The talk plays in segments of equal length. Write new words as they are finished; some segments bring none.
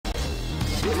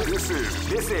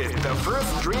This is the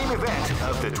first dream event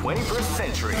of the 21st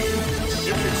century. If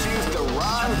you choose the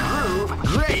wrong groove,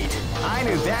 great! I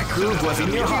knew that groove was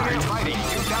in your heart. Fighting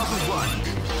 2001.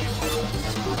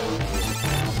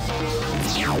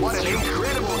 What an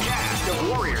incredible cast of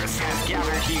warriors has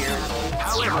gathered here.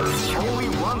 However, only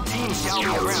one team shall be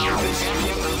crowned the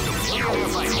champion of the Millionaire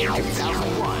Fighting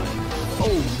 2001.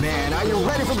 Oh man, are you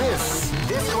ready for this?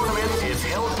 This tournament is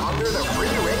held under the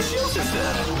free ratio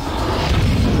system.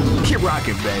 Keep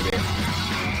rocking, baby.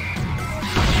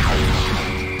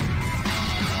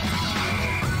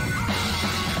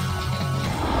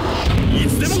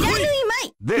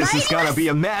 This is gonna be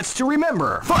a match to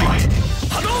remember. Fight!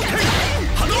 Hadouken!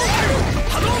 Hadouken!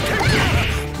 Hadouken!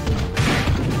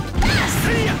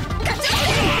 See-ya!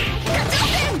 Hadouken!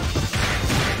 Hadouken!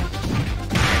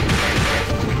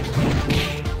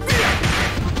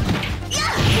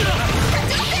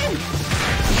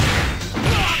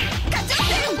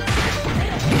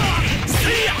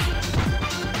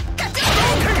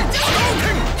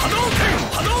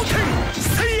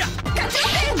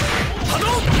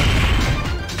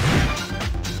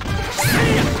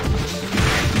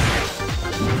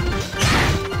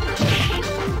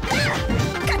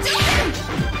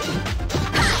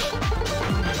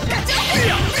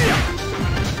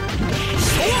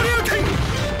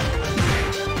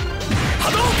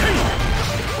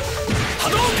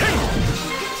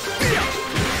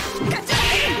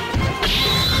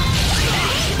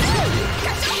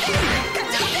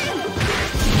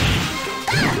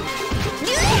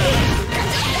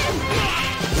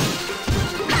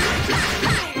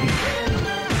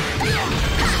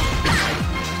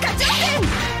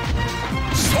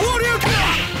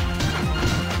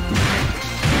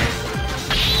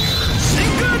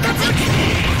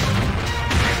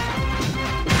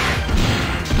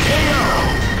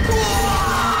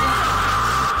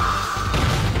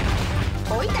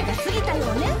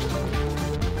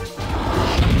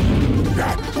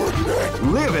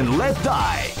 Live and let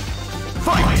die.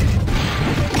 Fight!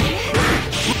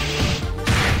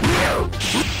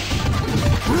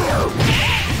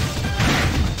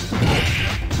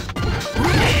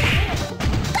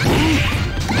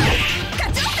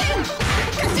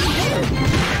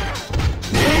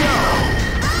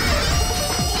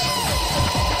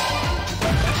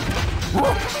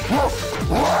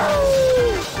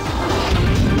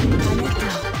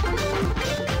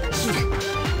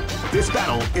 This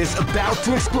battle is about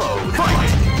to explode. Fight!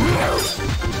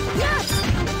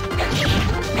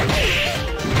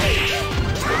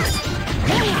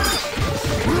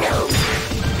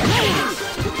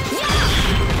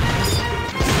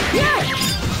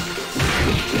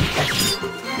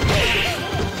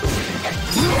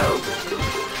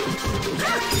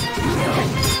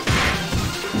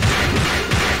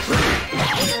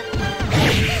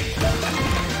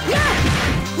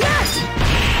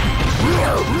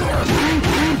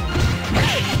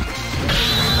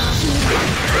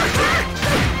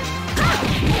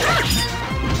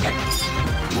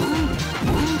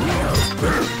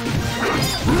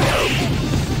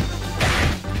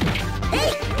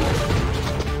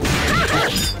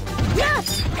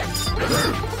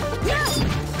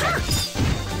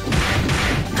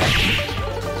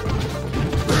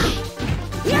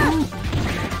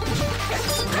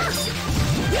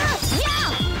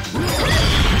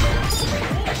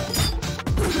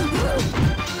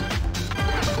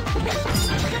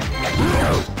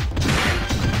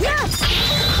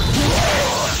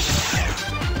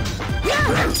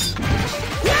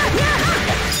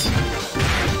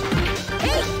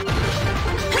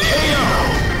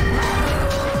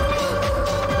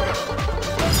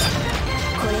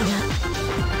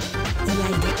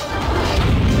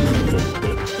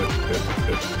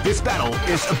 This battle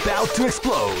is about to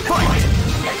explode. Fight!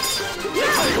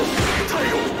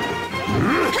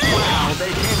 Wow,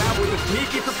 they came out with a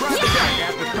sneaky surprise attack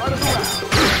at the start of the round.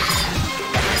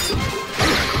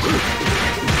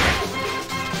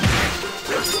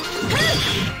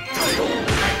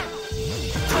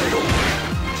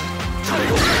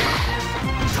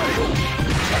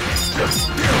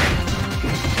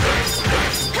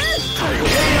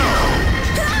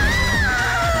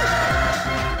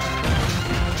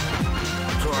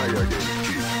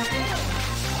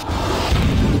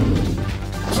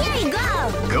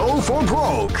 Go for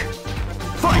broke.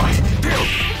 Fight!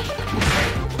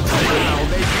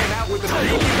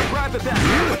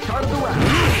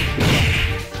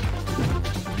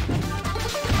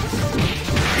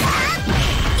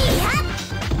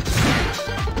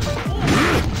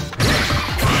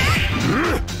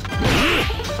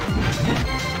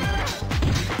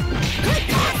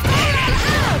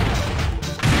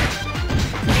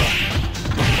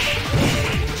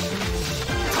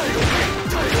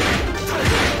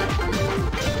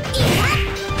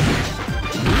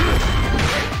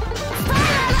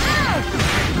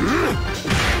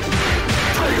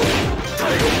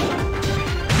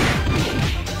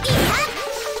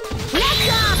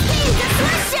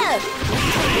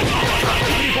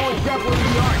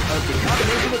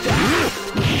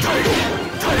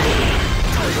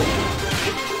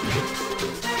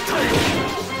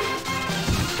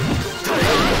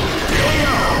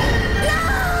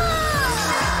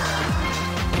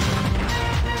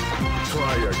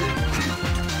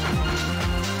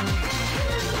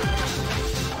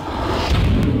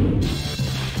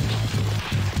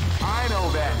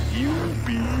 You'll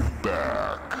be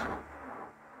back.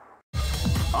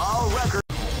 All record.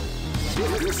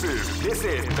 This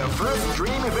is the first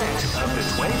dream event of the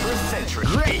 21st century.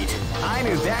 Great! I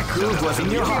knew that groove was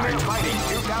in your heart. Fighting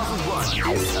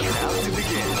 2001 is about to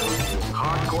begin.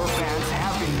 Hardcore fans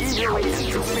have been eagerly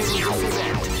anticipating this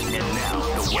event, and now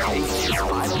the wait is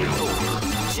finally over.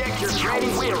 Check your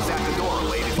training wheels at the door,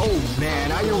 ladies. Oh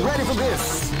man, are you ready for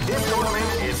this? This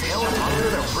tournament is held under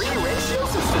the free ratio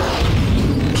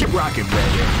system. Keep rocking,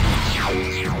 baby.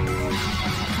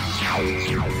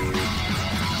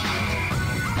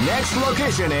 Next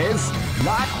location is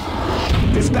not.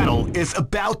 This battle is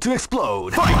about to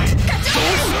explode. Fight!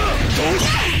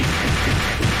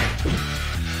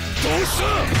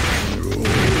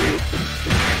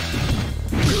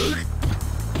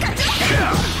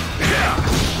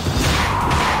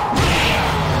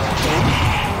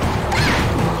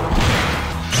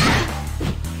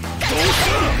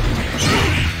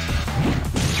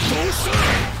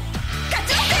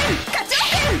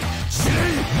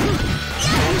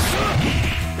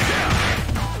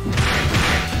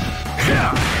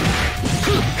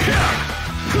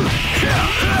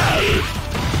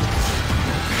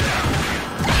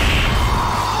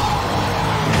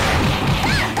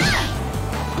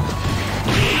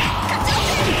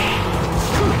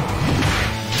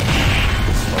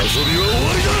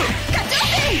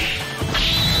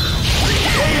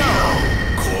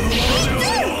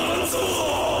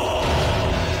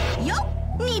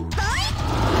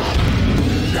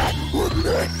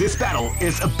 This battle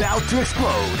is about to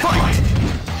explode. Fight!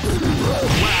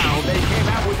 Wow, they came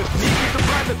out with a sneaky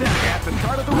surprise attack at the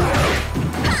start of the round.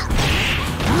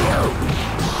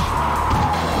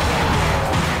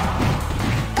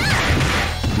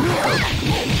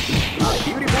 A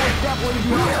beautiful grappling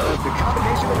blow of the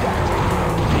combination attack.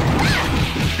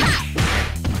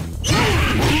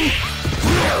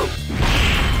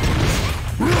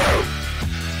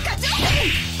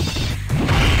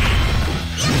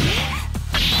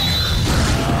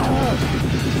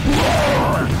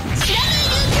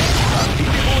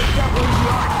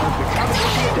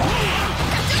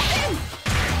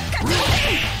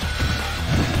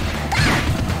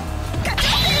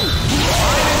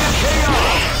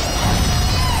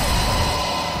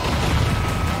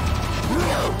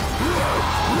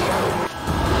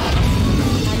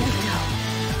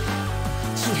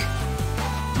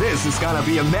 This is gonna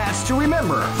be a match to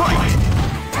remember. Fight!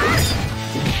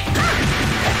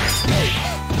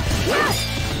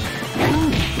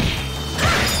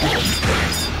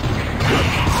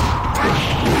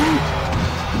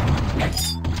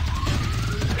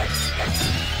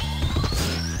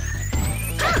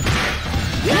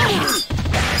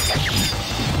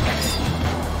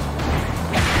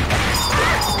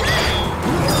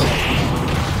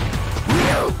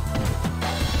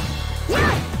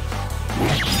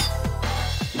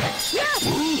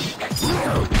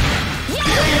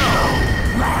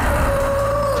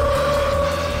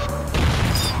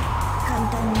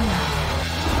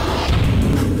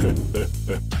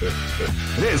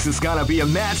 This is gonna be a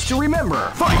match to remember.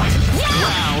 Fight!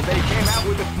 Wow, they came out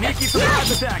with a sneaky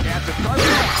surprise attack at the start of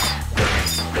the match.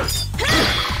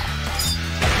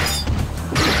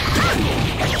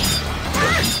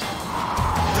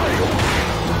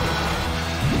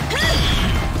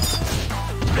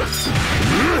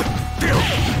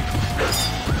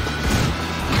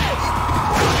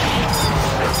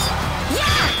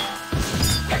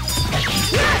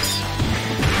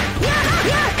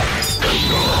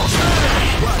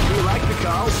 What we like to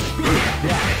call speed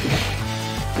damage.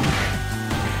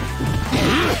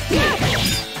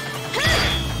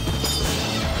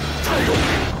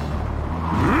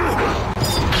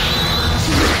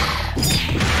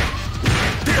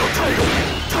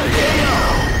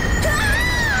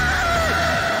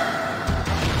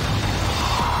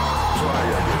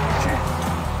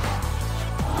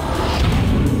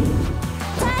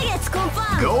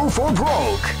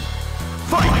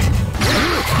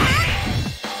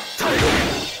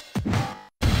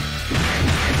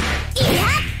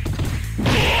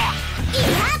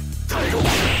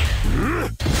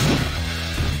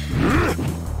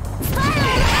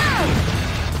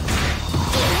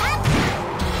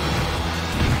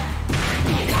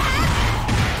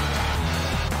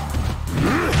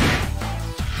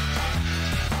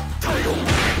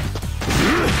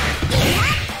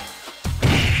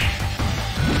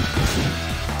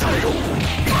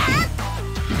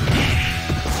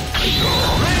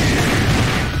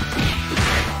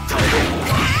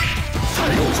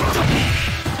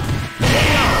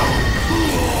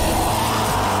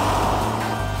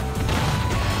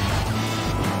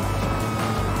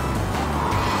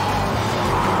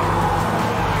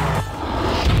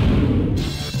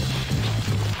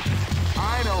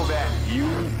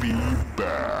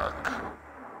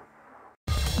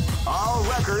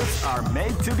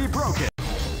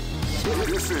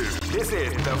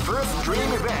 first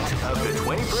dream event of the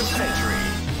 21st century.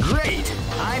 Great!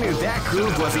 I knew that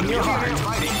groove was in your heart.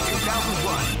 Fighting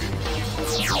 2001.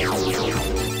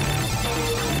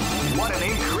 What an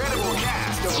incredible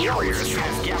cast of warriors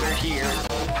has gathered here.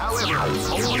 However,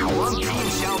 only one team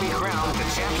shall be crowned the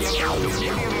champion of the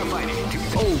Millionaire Fighting.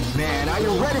 Oh man, are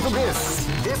you ready for this?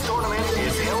 This tournament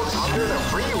is held under the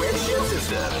free red shield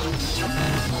system.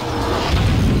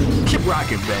 Keep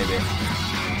rocking, baby.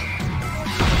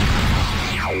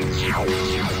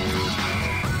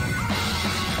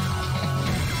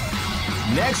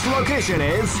 Next location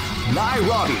is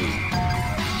Nairobi.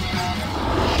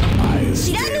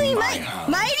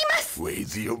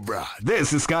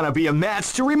 This is gonna be a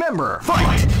match to remember.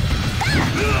 Fight!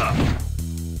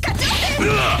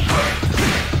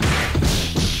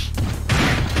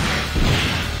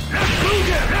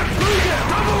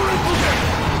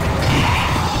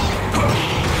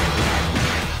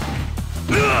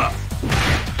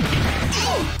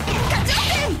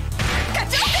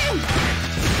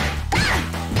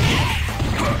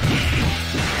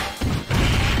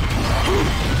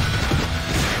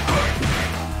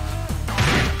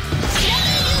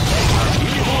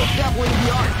 Definitely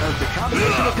the art of the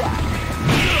combination attack.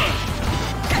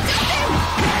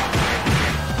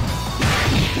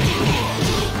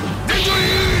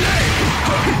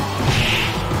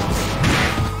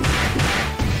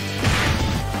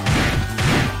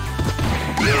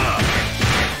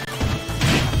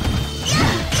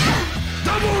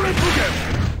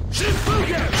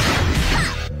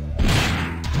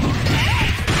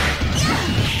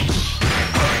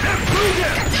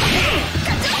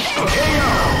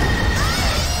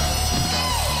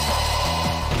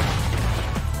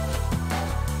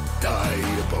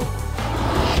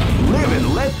 Live and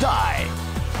let die.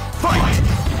 Fight!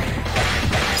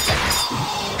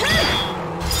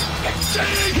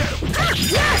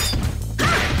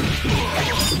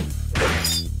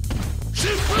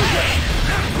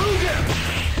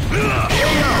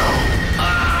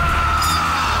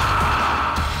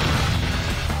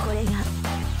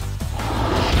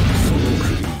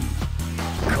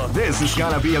 This is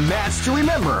gonna be a match to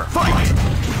remember. Fight!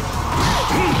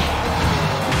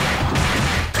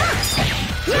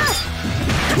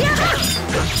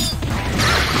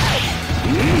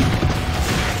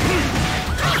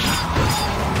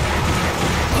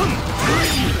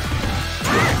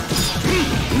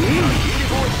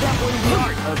 Beautiful example in the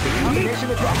art of the combination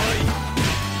attack.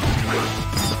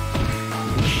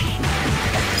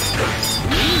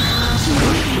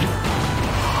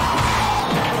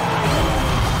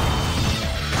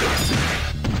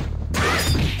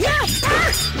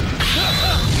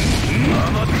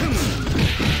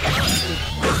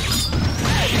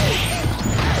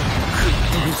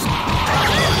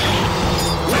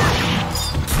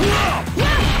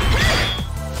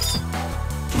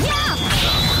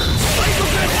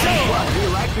 What do you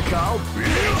like to call big?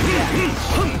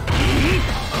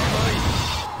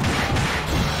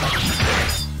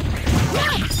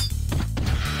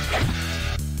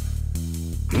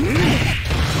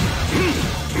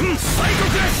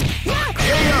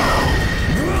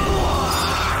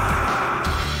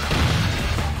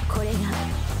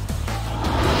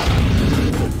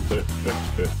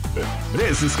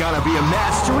 This is gonna be a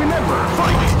match to remember.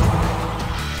 Fight!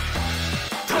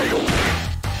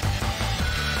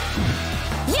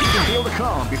 You can feel the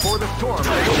calm before the storm as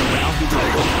the round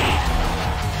begins.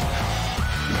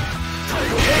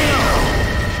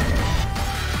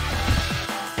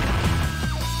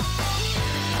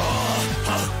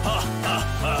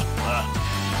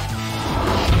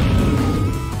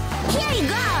 Here you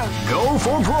go! Go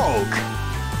for broke!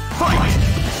 Fight!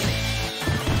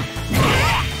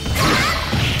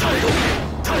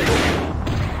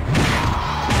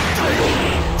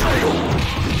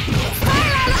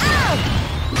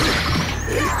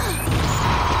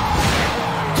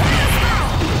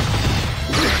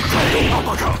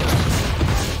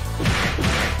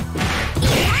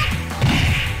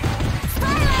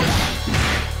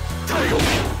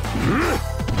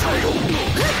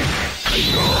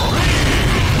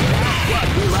 What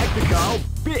we like to call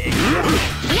big.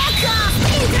 Let's off!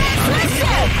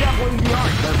 Definitely the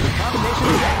art of the combination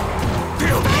attack.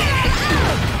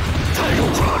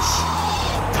 Title Crush!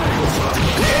 Title Crush!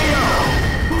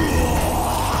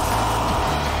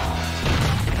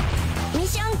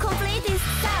 Mission completed,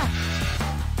 sir.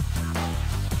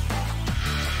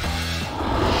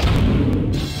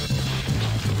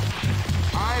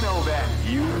 I know that.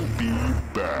 You'll be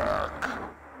back.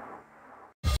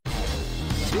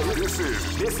 This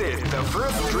This is the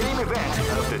first dream event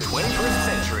of the 21st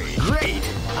century. Great!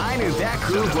 I knew that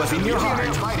groove was in your heart.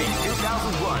 Fighting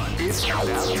 2001 is about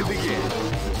to begin.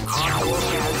 Hardcore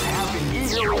fans have been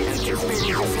eagerly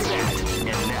anticipating this event,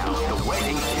 and now the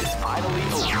waiting is finally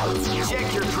over.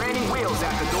 Check your training wheels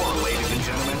at the door, ladies and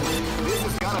gentlemen. This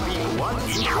is gonna be one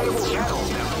incredible battle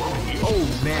that won't end. Oh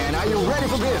man, are you ready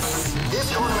for this? This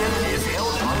tournament is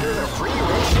held under the free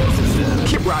ratio system.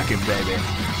 Keep rocking, baby.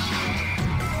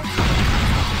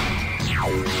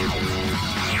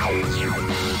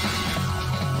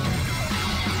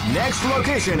 Next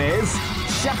location is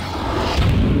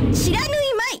知らぬい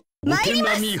まい参り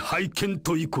ます。拝見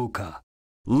といこうか。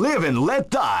 Live and let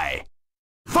die.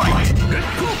 Fight! Get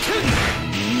broken!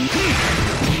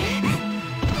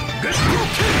 Get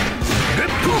broken!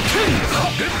 Get broken!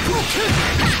 Get broken!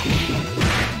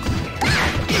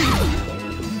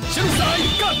 Shirusai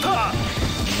Kata!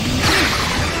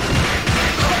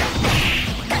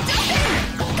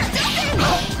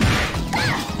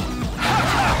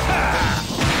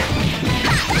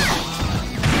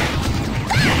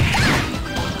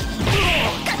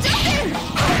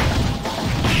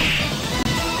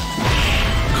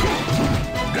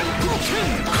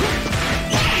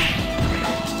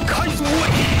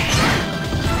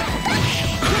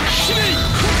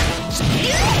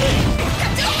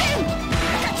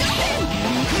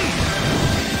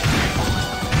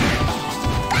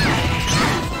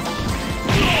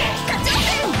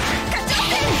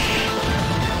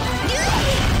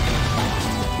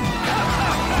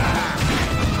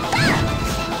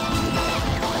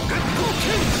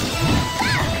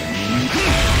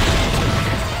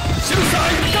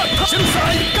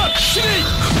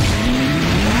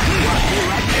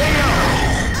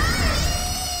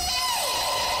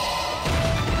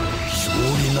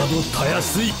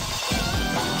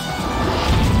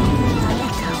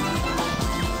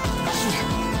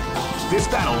 This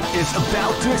battle is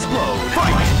about to explode.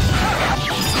 Fight!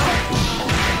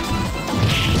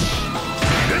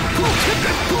 Get broken!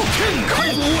 Get broken!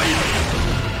 Kaizo wave!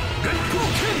 Get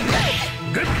broken!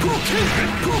 Get broken!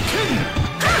 Get broken!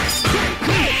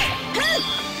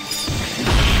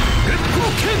 Get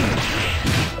broken!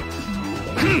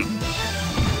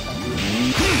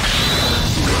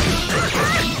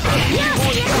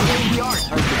 The art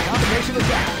of the combination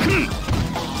attack.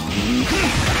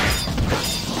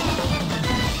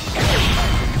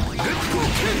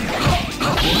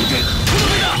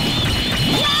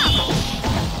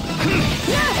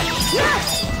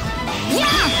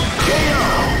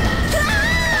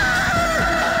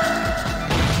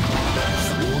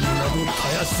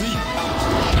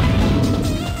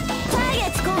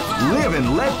 Live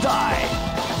and let die.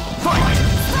 Fight!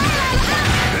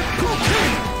 Get broken!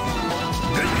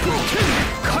 Get broken!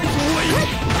 Kaizo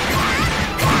wave!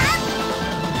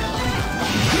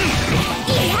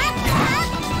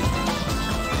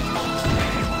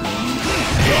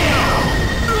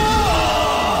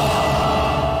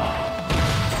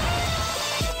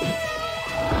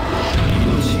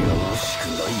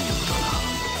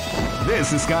 This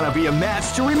is gonna be a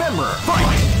match to remember.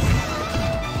 Fight!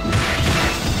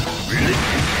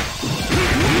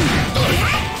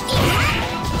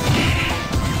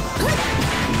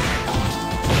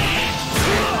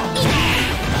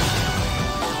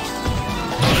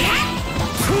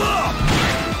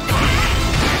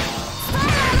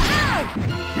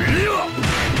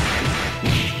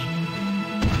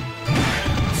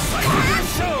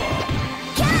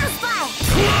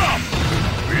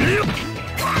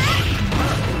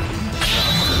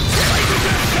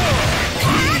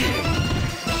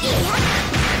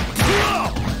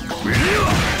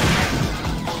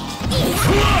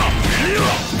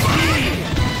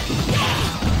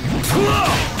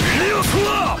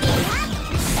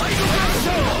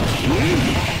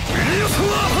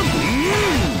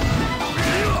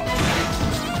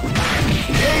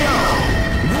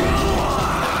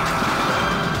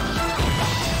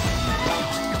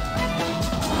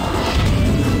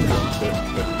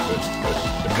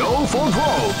 Go for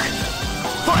broke!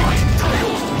 Fight!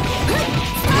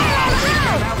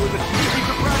 Out with a sneaky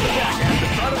surprise attack at the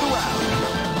start of the round.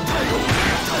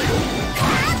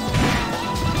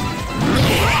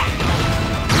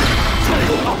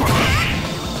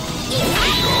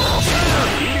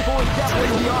 Beautiful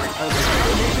establishing the art of the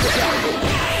combination attack.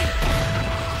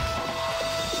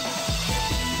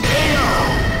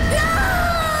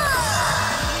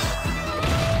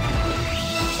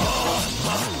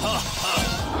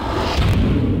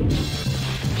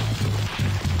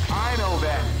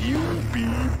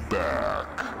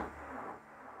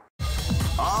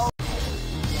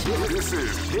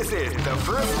 This is the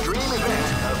first dream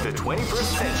event of of the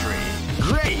 21st century.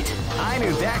 Great! I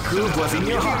knew that groove was in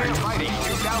your heart. Fighting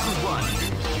 2001.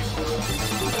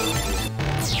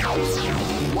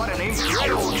 What an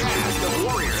incredible cast of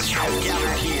warriors has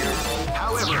gathered here.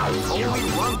 However, only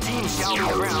one team shall be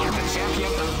crowned the champion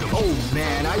of the... Oh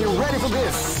man, are you ready for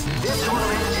this? This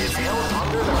tournament is held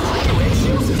under the free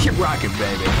ratio system. Keep rocking,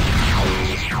 baby.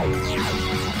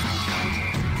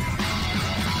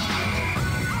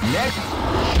 Next.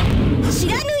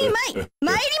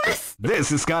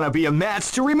 This is gonna be a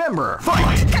match to remember.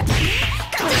 Fight!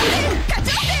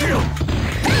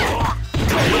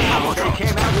 Wow, they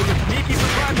came out with a sneaky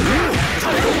surprise attack at the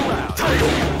second round.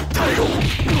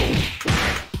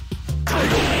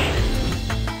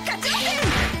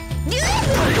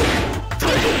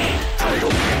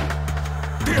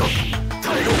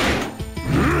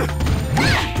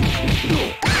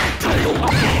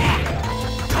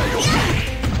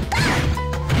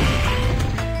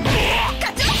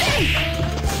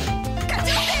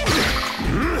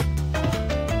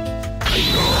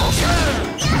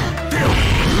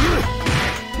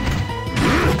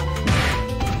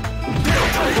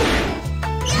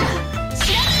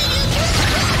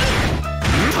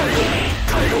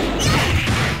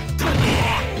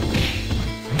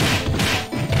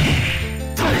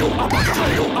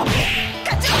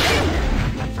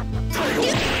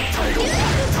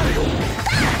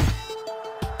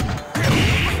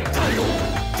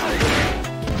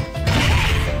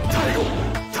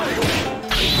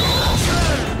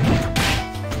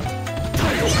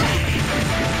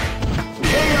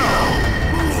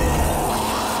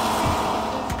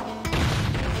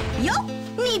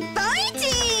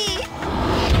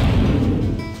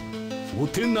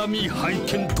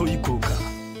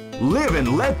 Live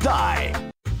and let die.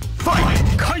 Fight!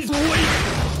 Kaizo Wave!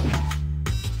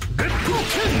 Get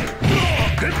broken!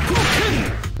 Get broken!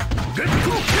 Get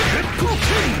broken! Get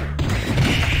broken!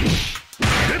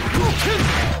 Get broken!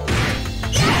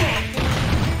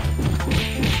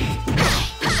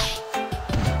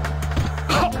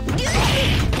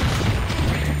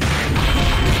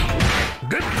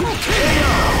 Get broken!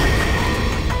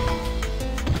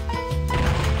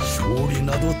 勝利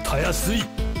などたやすい。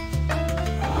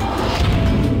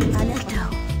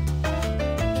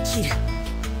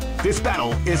 This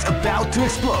battle is about to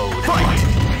explode. Fight!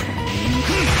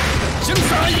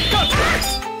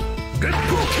 Get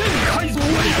broken! Kaizo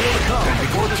Wave! Come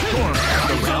before the storm as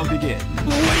the round begins.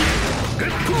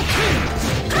 Get broken!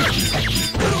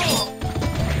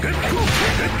 Get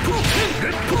broken! Get broken!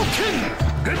 Get broken!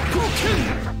 Get broken!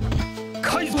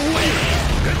 Kaizo Wave!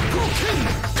 Get broken!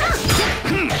 Get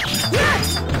broken!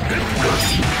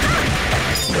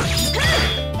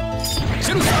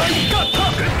 Genocide! Get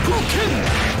broken! Get broken!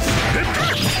 Get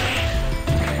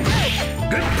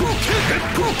broken! Get broken! Get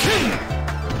broken!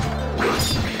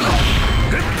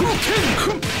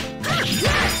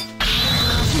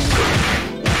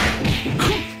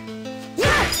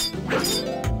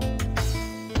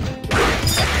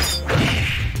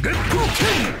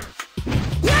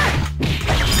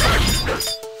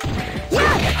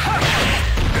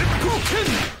 Get broken!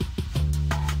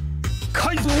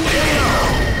 Kaizo Wave!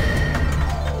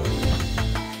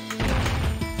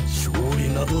 勝利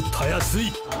などたやす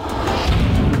い。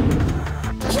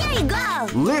 Here you go!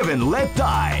 Live and let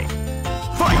die.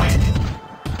 Fight!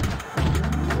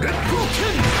 Get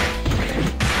broken!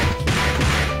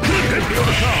 Get feel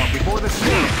the calm before the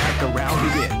storm as the round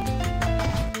begins.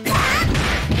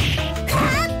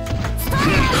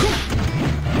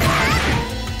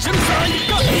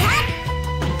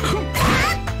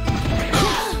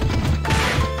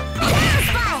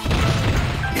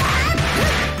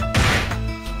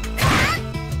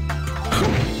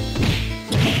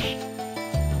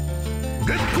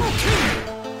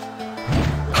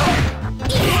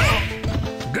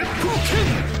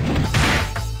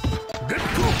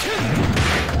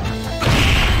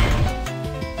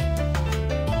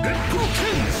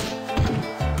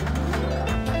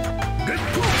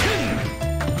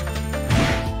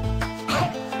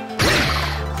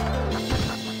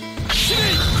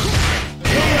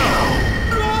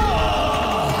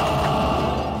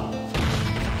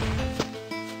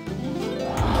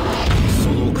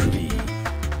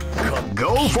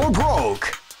 Go for broke.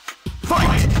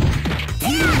 Fight!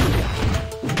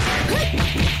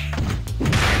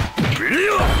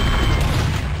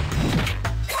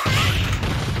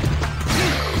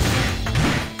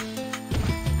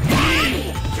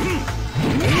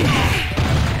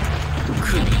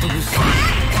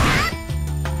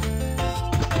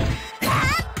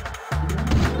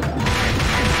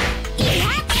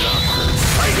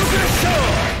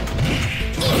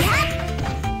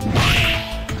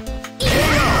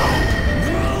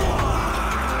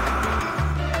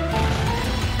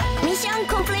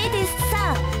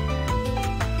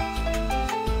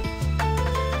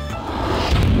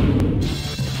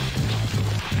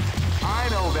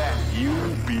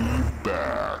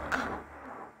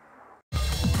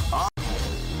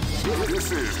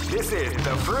 This is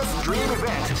the first dream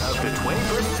event of the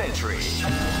 21st century.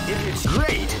 If it's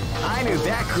great, I knew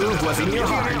that groove was in your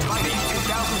heart. Fighting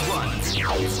 2001.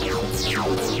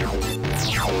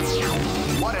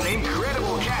 What an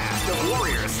incredible cast of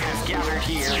warriors has gathered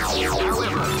here.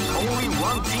 However, only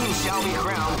one team shall be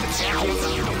crowned the champions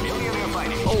of the Millionaire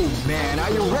Fighting. Oh man,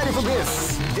 are you ready for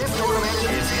this? This tournament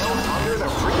is held under the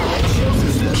free ratio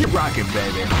system. Keep rocking,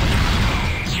 baby.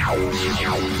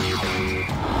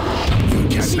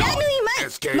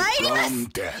 Escape from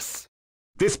death.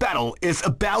 This battle is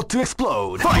about to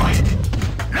explode. Fight!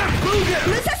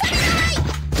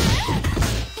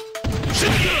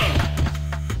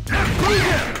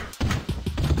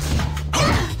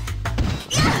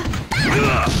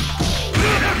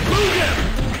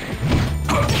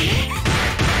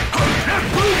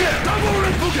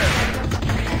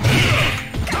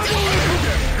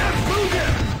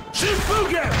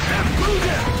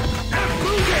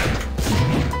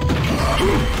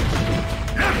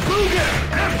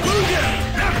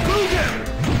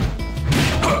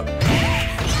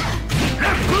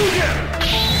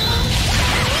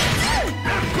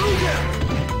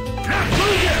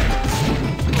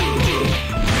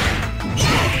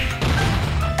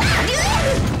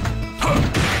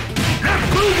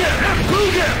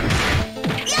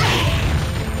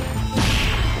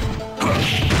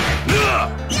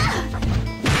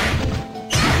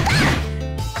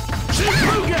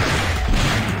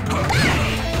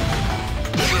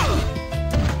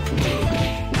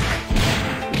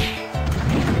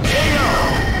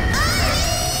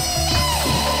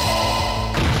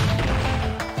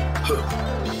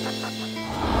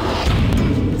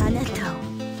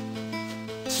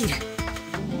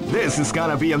 This is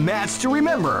gonna be a match to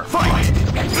remember. Fight! You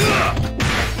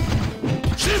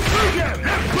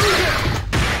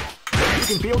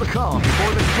can feel the calm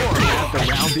before the storm as the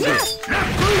round begins.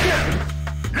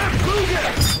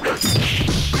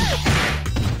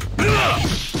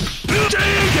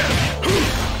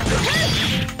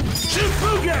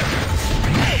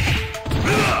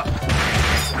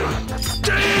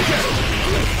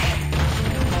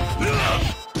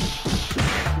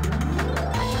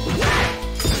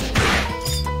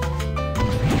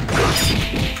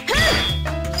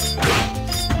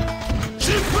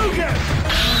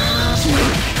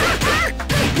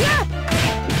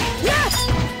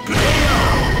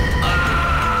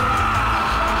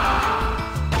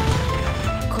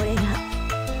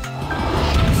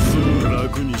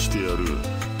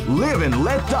 Live and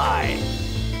let die.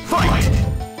 Fight!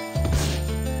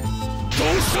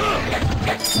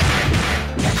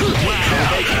 Wow,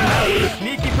 they came out with a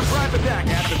sneaky surprise attack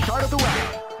at the start of the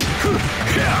round.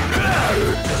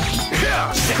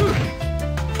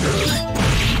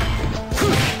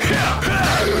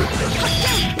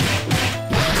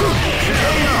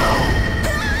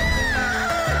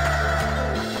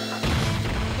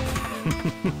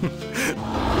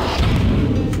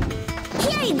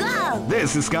 Here you go!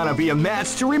 This is gonna be a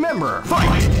match to remember.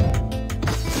 Fight!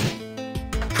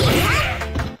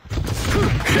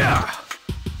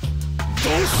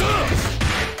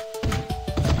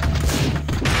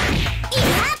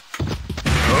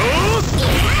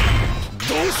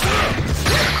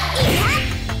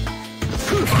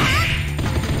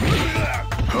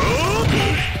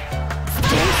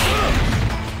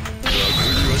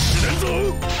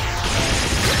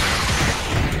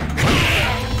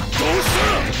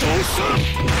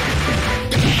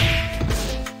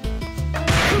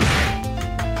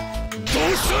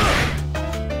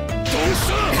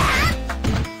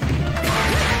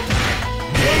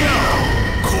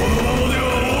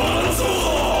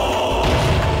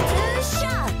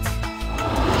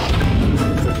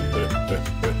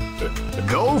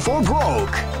 Go for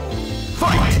broke.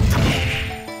 Fight!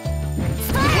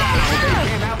 Wow, they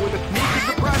came out with a sneaky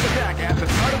surprise attack at the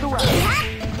start of the round.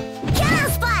 Counter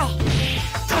spike!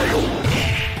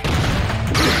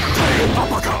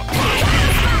 Uppercut.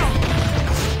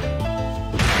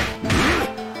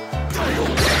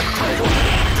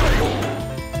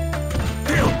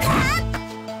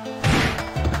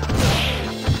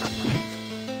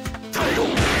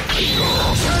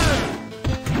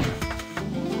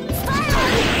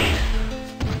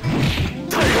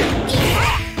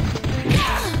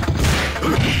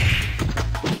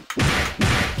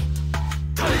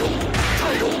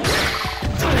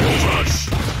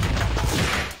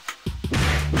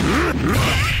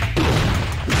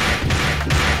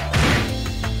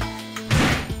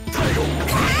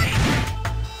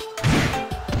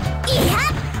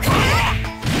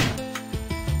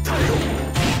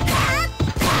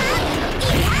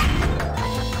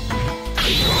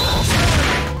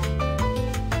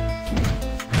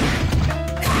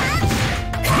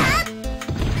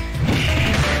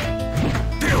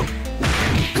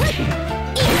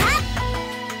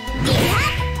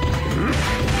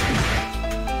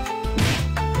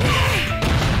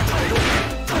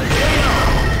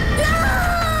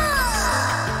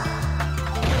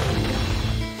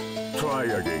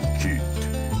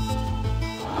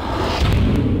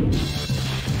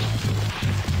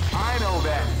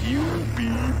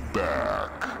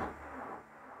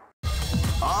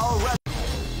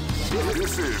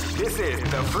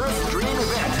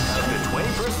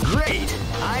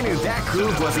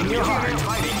 was in your heart.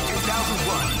 Fighting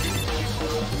 2001.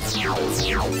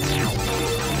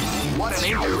 What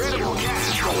an incredible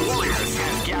cast of warriors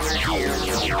has gathered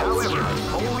here. However,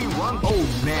 only one... Oh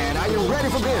man, are you ready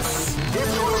for this? This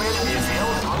tournament is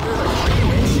held under the free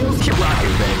ratios. Keep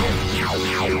rocking, baby.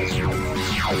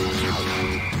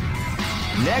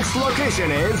 Next location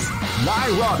is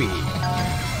Nairobi.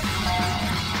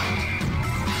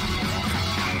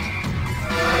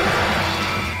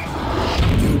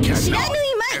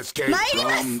 Escape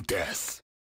from death.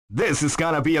 This is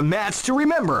gonna be a match to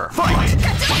remember. Fight!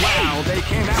 Wow, they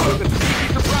came out with a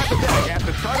sneaky surprise attack at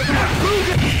the start of the match.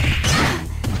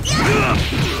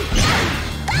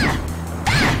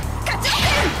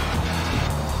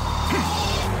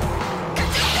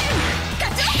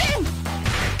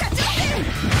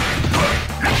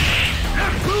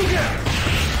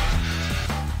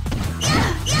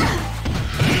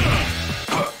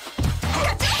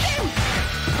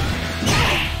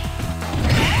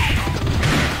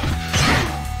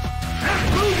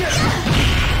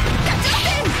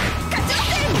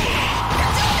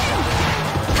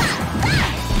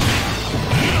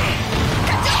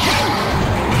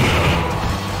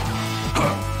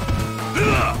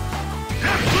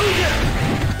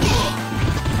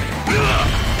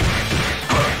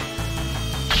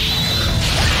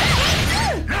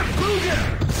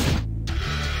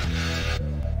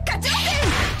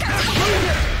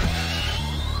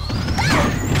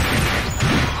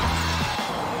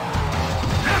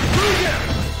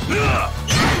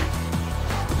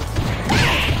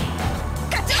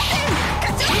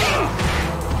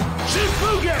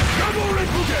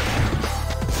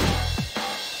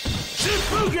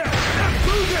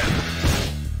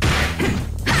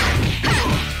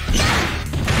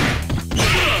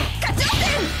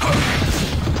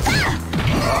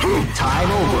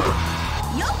 Time over.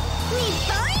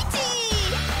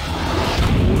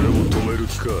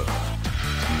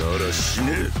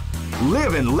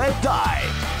 Live and let die.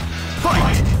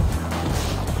 Fight!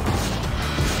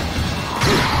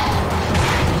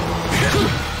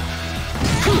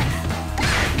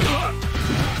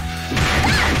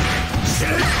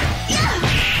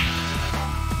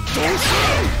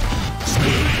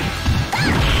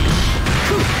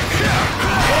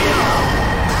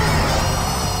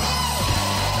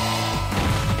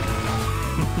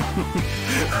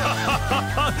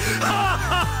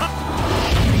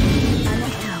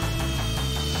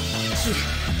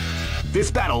 This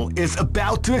battle is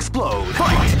about to explode.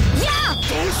 Fight! Yeah!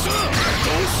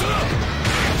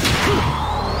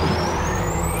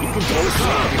 You can go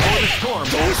before the storm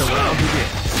as the round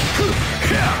begins.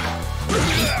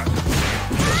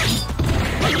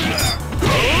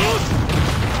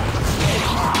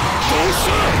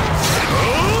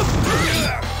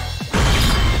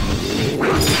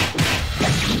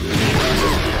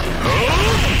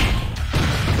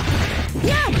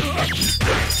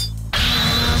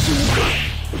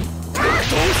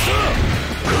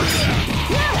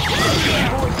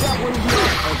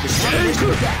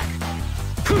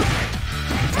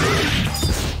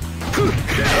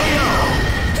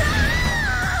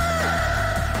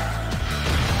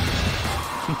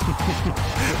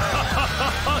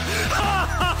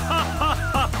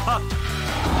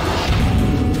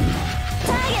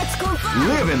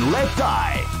 Live and let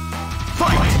die.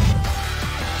 Fight!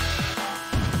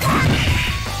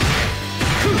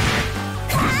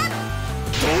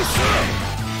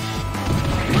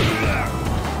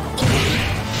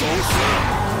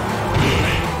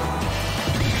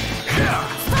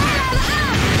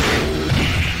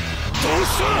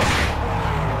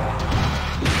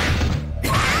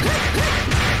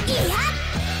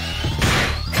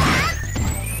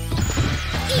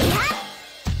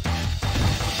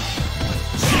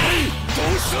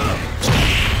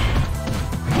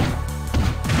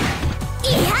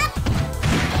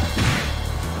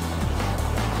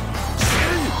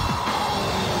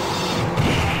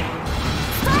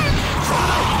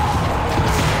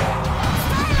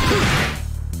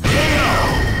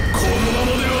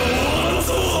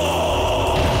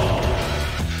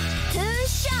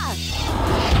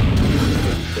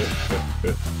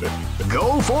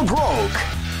 Go for broke!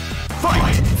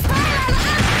 Fight!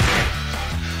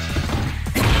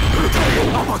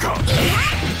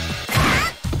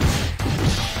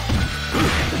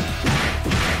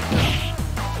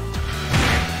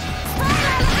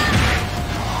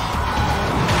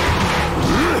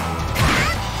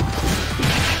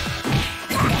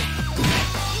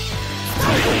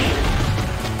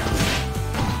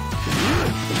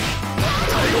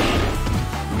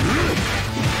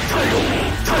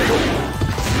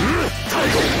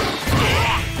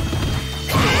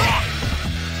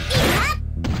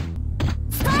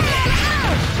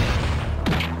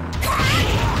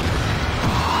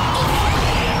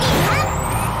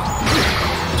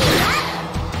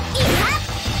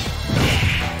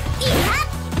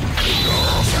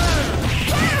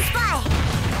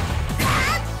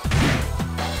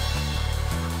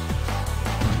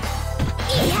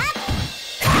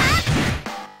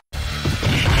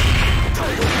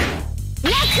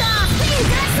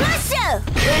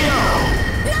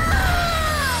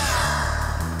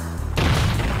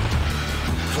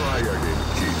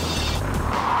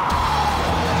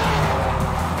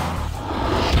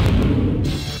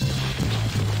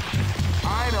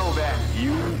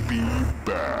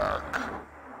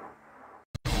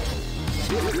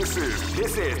 This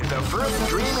is the first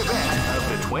dream event of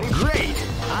the 20. Great!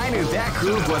 I knew that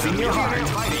groove was in your heart.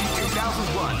 Fighting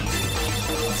 2001.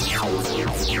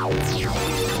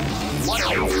 What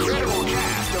an incredible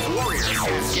cast of warriors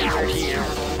has gathered here.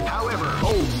 However,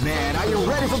 oh man, are you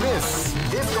ready for this?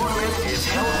 This tournament is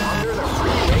held under the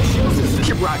free ratio system.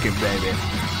 Keep rocking, baby.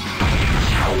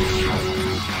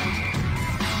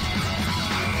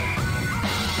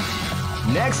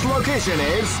 Next location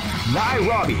is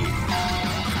Nairobi.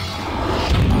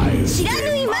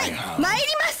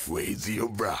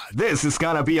 This is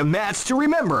gonna be a match to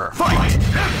remember. Fight!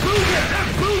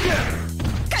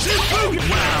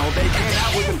 Wow, they came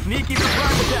out with a sneaky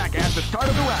surprise attack at the start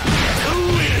of the round.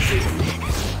 Who is it?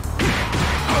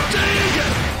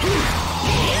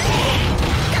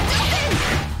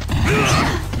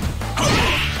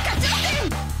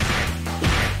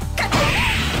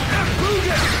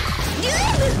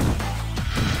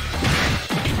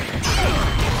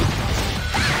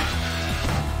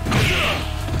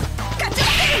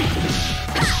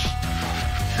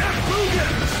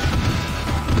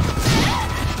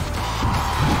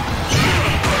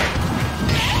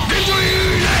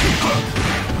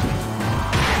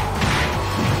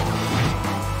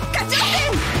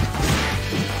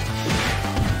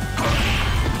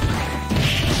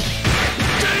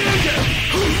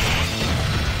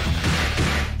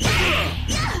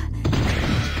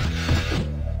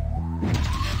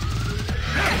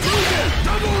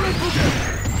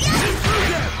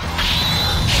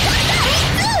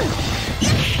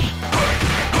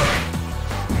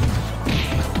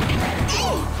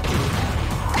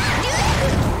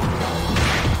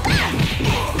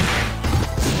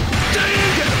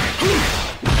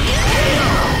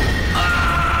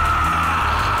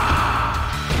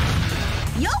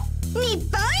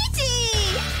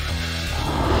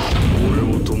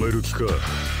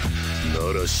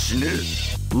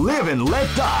 Live and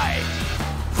let die.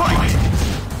 Fight!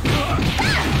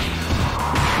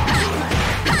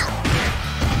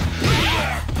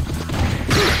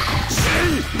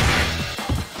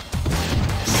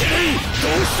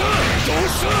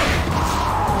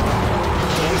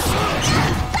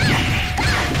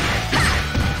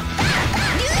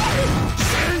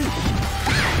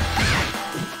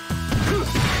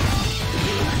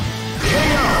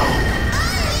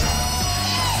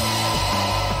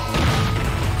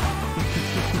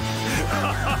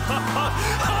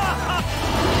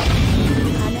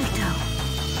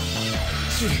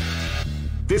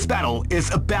 This battle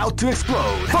is about to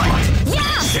explode. Fight!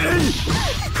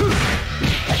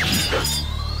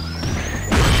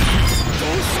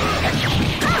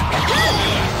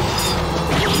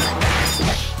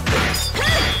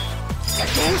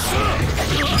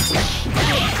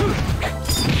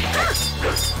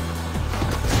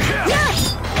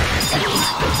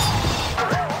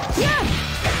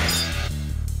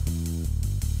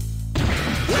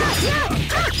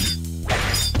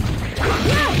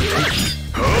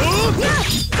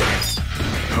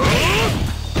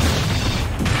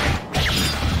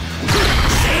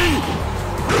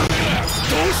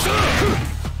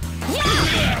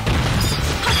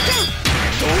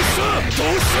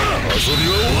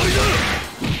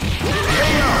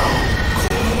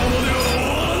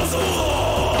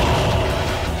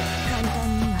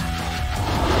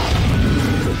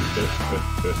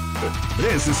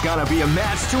 This is gonna be a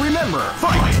match to remember.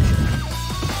 Fight!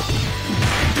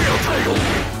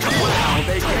 Wow,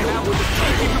 they came out with a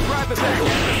sneaky surprise attack at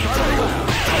the start of the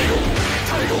round.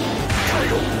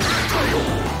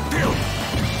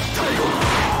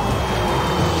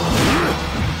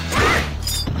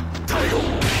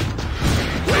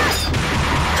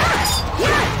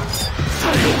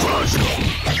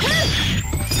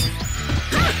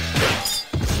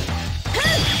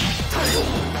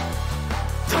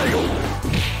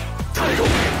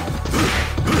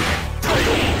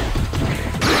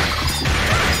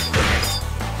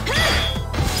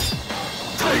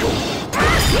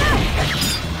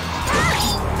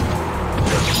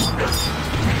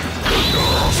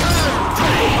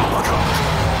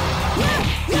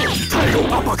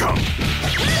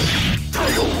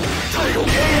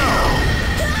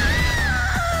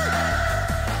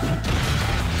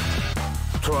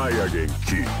 Try again,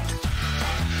 kid.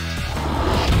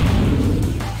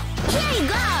 Here you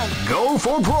go! Go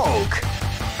for broke!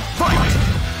 Fight!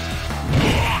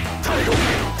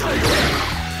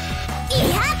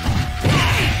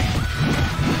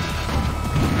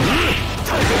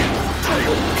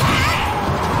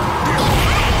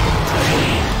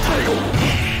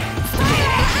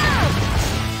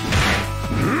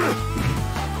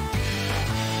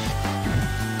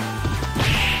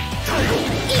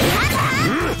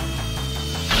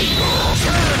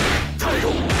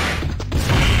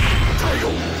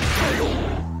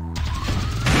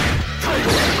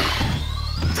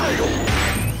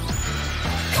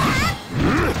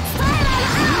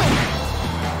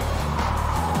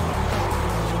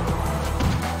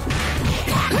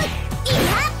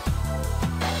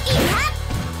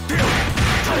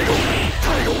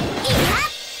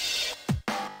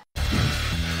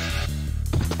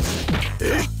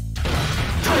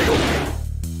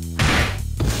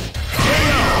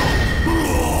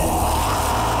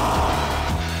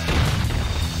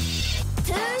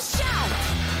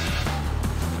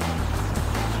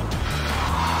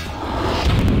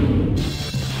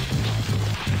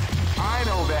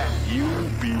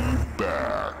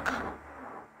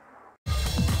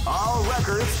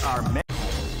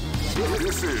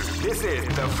 This is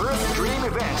the first dream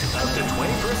event of the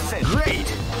 21st century. Great!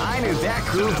 I knew that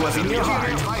groove was in your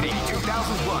heart. Fighting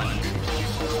 2001.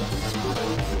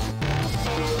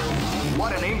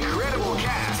 What an incredible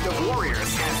cast of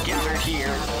warriors has gathered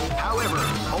here. However,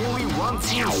 only one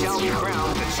team shall be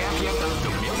crowned the champion of the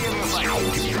Millionaire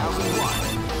Fighting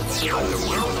 2001. But the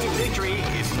road to victory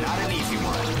is not an easy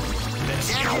one. The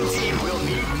champion team will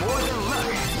need more than luck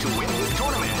to win this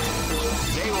tournament.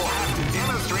 They will have to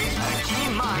demonstrate a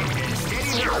keen mind and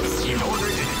steady nerves in order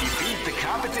to defeat the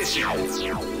competition.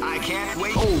 I can't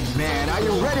wait. Oh man, are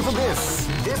you ready for this?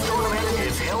 This tournament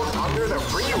is held under the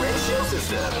free ratio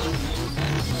system.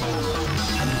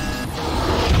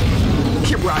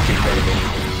 Keep rocking, baby.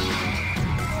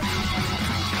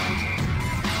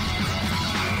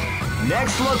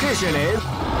 Next location is...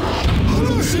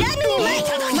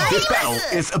 This battle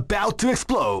is about to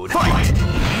explode. Fight!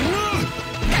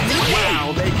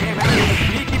 Wow, they came out with a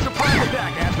sneaky surprise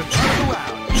attack at the start of the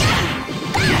round.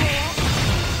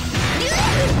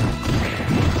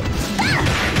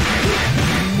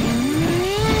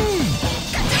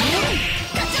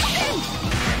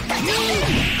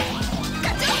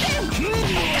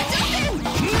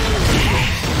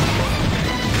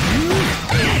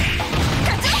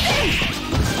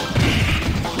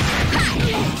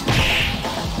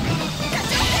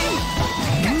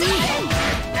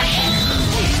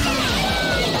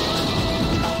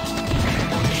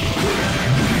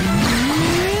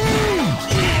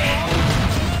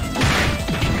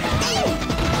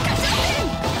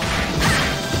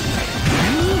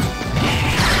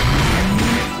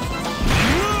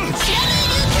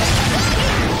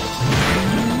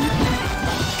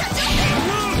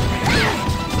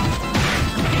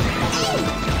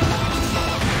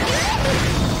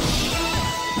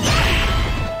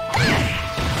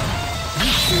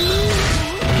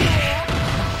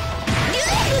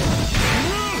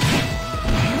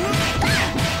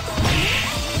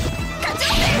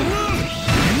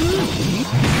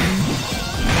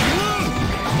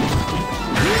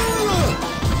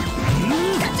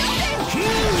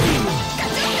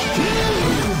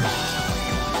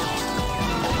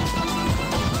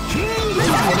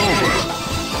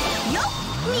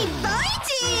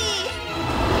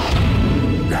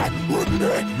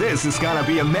 This is gonna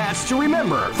be a match to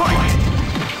remember. Fight!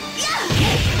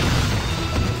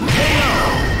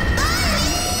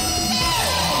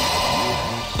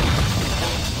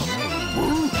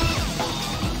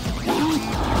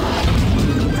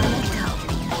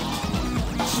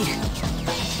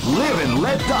 Live and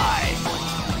let die.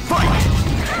 Fight!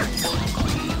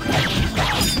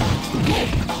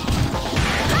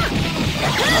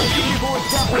 A beautiful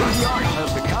example of the art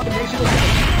of the combination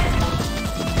of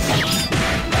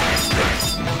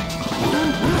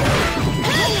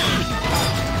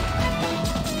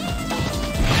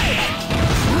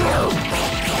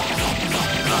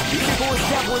beautiful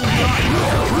example of the art.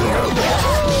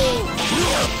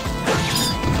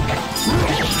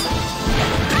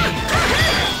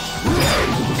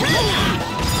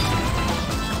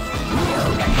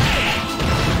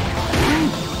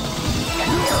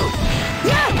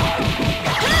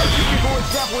 Beautiful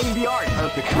example in the art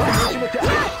of the combination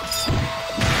attack.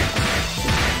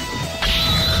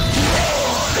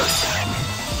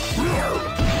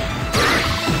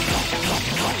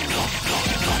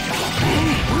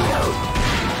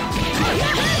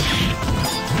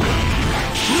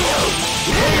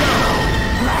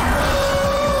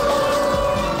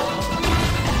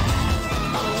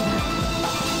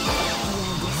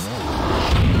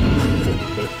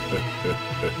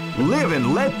 Live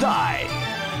and let die.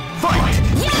 Fight!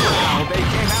 Now they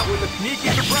came out with a sneaky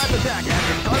surprise attack at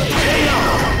the start of the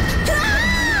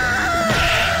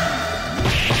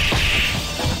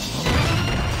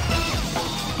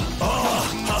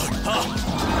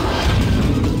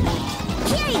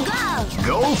Here you go.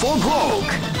 Go for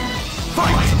broke.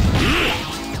 Fight!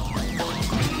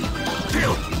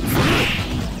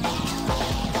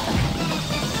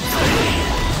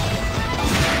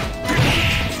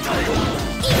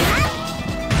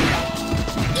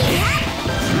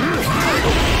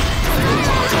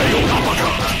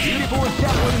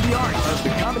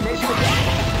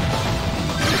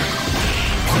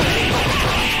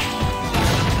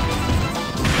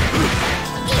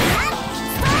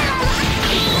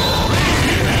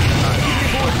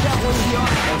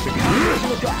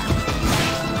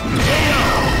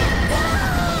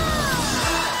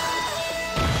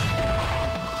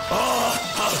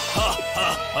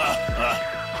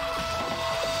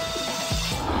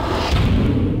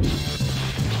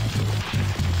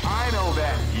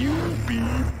 You'll be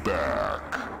back.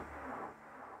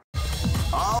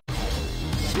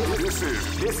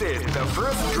 This is the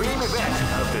first dream event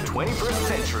of the 21st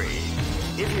century.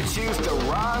 If you choose the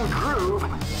wrong groove,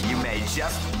 you may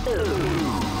just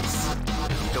lose.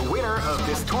 The winner of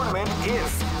this tournament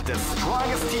is the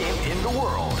strongest team in the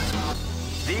world.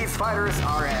 These fighters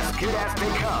are as good as they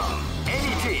come.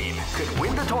 Any team could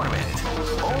win the tournament.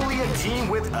 Only a team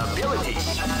with ability,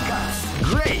 guts.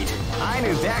 Great! I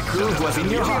knew that groove was in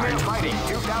your heart. Fighting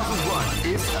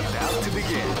 2001 is about to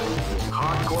begin.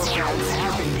 Hardcore fans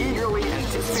have been eagerly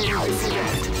anticipating this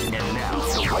event, and now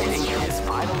the waiting is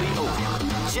finally over.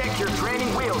 Check your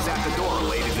training wheels at the door,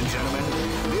 ladies and gentlemen.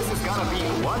 This is gonna be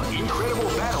one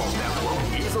incredible battle that won't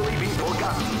easily be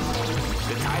forgotten.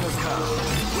 The time has come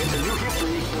when the new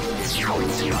history is going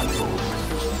to unfold.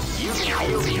 You can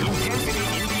feel the intensity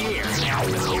in the air as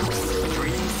the hopes,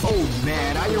 dreams. Oh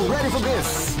man, are you ready for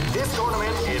this? This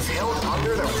tournament is held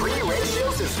under the free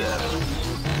ratio system.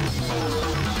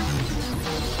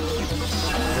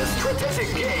 The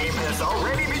strategic game has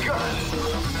already begun.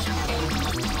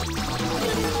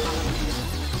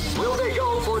 Will they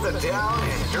go for the down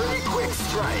and dirty quick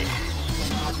strike?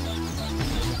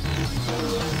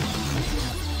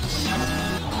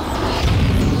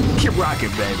 Keep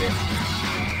rocking, baby.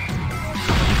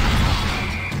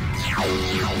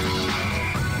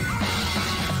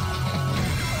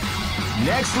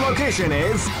 Next location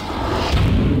is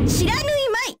知らぬい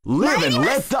まい Live and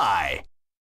Let Die.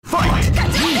 Fight! They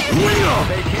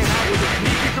came out with a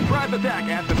sneaky surprise attack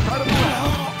at the start of the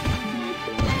round.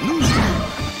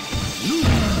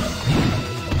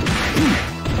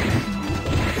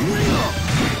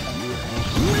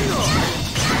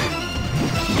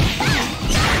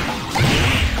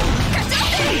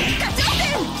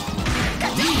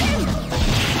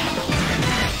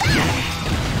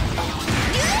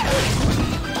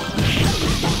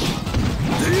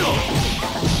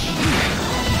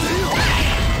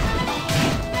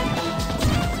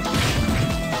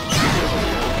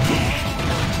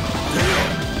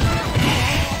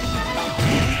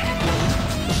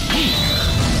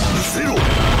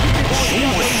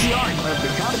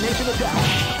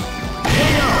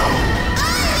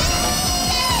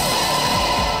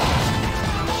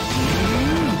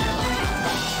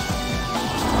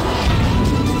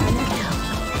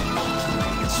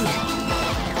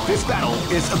 This battle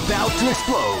is about to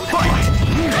explode. Fight!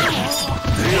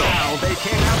 Wow, they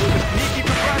came out with a sneaky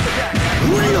surprise attack.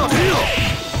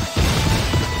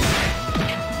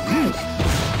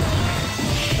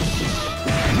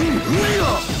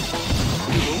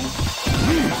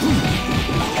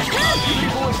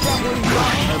 Beautiful and grappling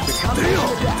block of the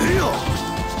combination attack.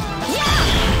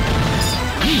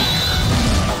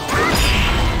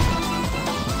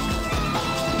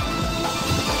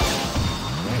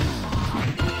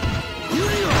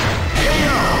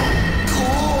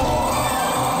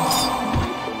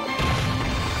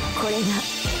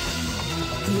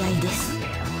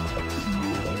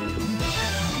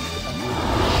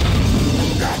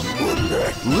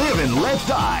 Live and let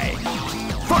die.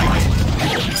 Fight!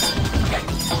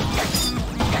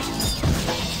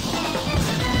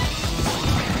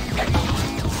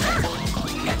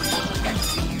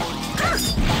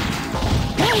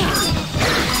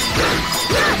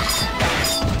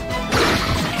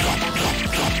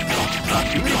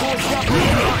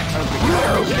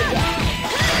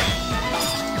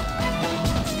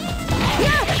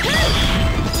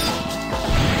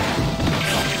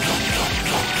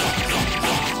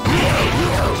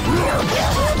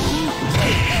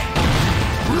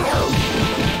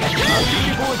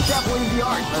 Beautiful extrappolating the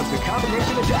art of the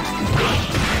combination attack.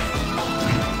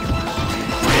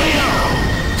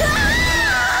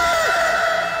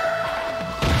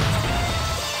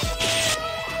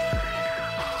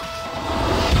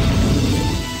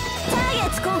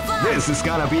 Targets confirmed. This is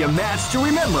gonna be a match to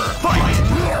remember. Fight!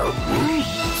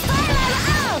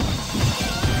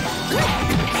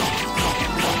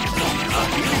 A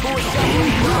beautiful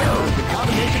extrappolating the art of the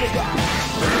combination attack.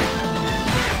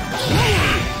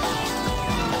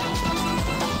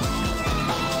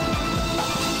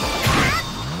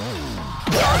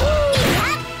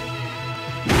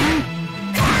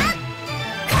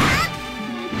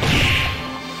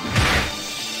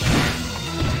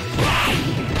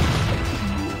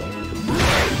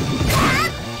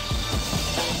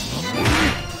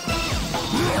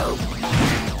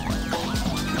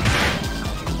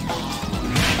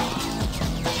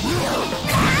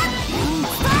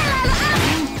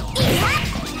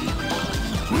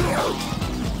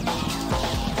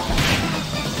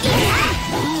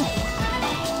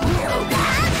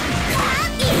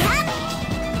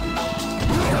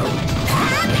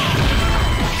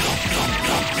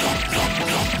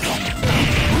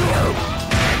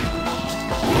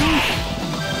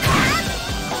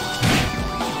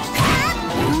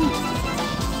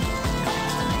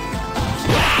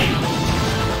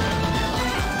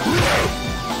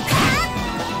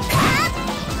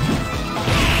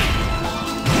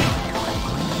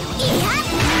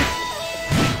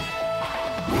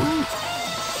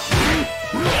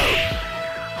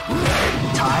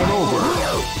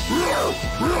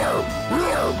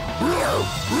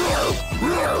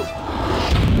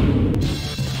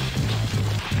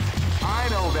 I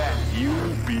know that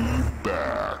You'll be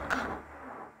back.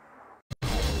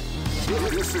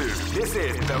 this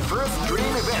is the first dream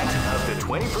event of the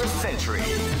 21st century.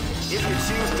 If you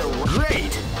choose the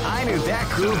great, I knew that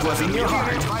groove was in your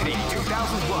heart. Fighting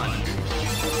 2001.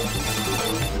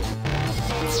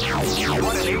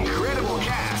 What an incredible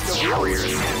cast of warriors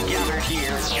has gathered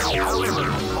here. However,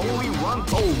 only one.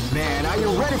 Oh man, are you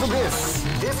ready for this?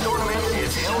 This tournament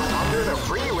is held under the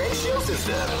free ratio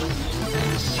system.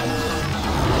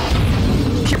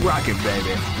 Keep rocking,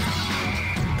 baby.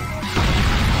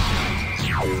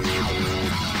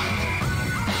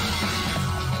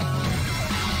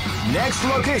 Next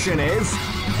location is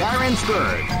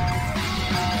Barentsburg.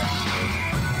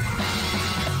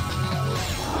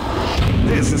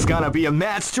 This is gonna be a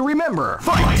match to remember.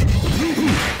 Fight!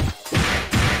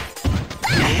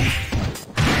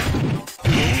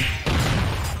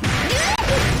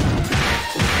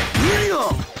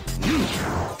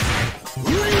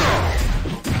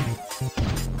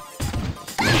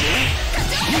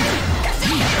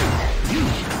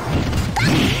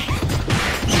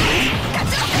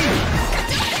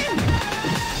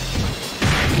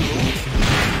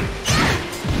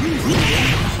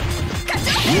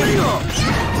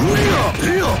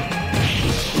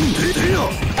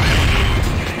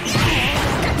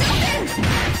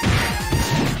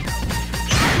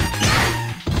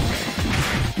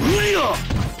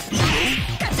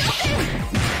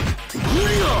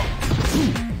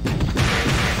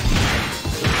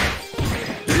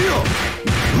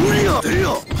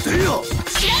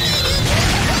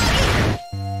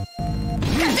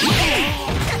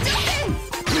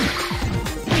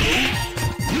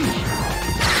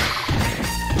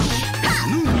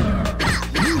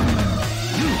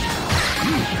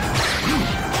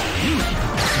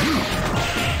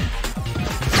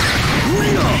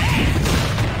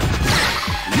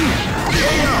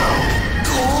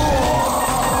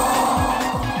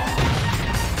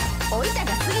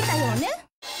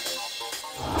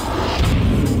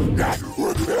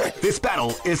 This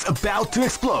battle is about to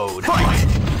explode. Fight!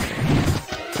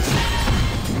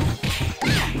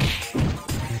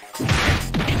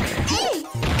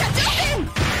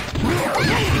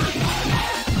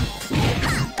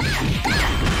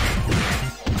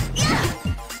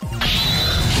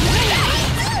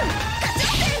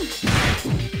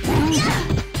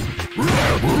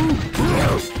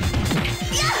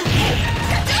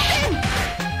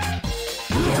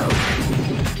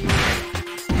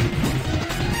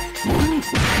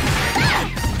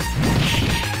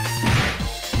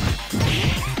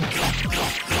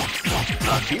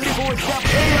 Beautiful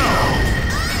except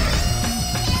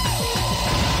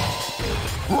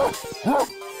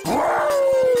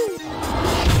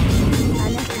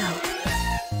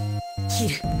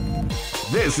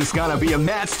This is gonna be a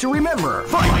match to remember.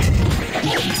 Fight!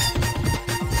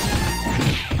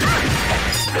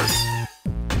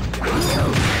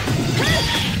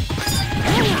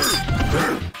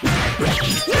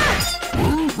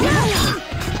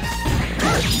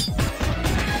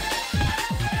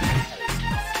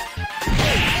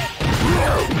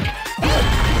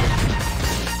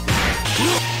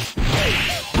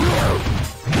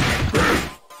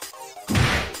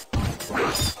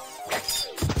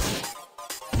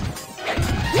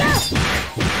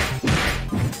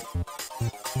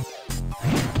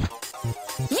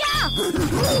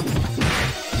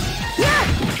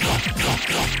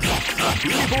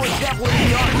 Beautiful example in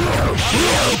the art.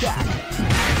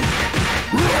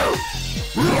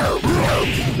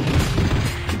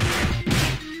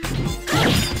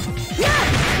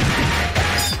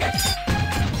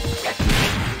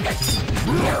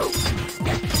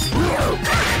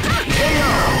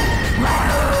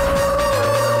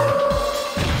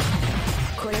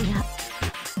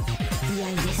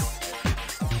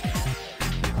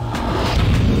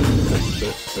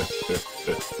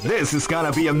 This is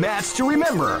gonna be a match to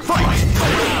remember. Fight!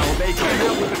 Wow, they came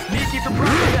out with a sneaky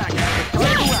surprise attack at the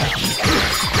start of the round.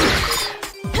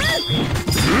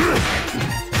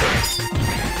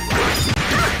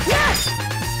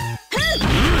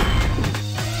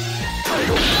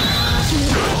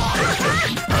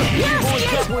 Boys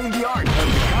definitely the art of the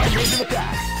combination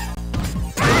attack.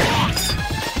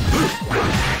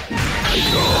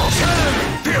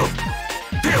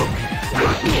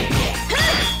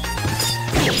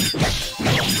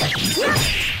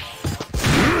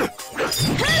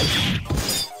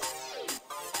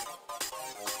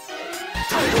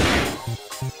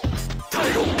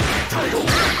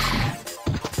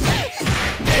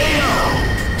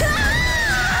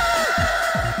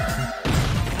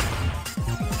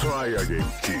 Try again,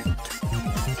 kid.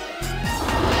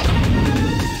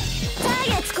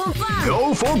 Targets confirmed.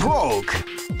 Go for broke.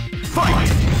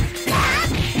 Fight!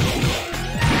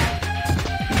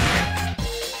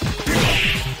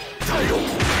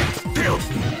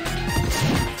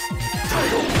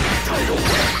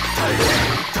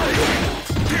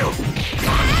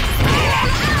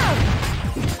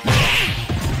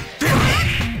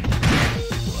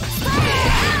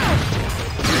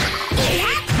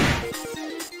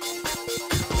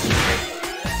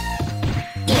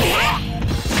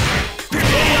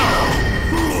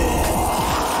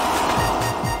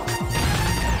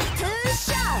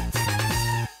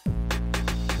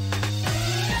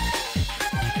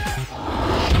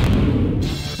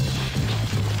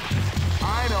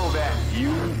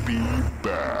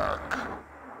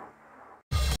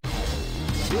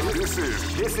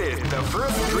 This is the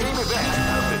first dream event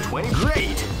of the 20.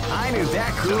 Great! I knew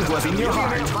that groove was in your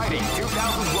heart. Fighting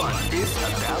 2001 is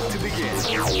about to begin.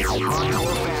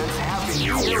 Hardcore fans have been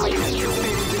eagerly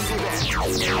anticipating this event.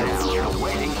 Now the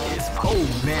waiting is. Oh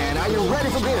man, are you ready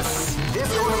for this? This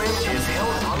tournament is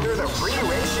held under the free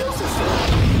ratio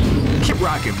system. Keep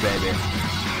rocking, baby.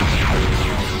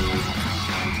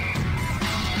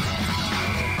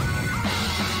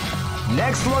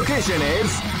 Next location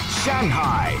is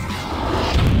Shanghai.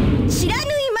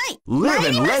 Live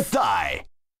and let die.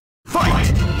 Fight!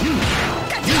 You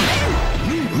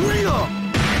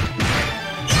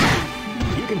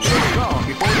can take a call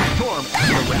before the storm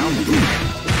comes around.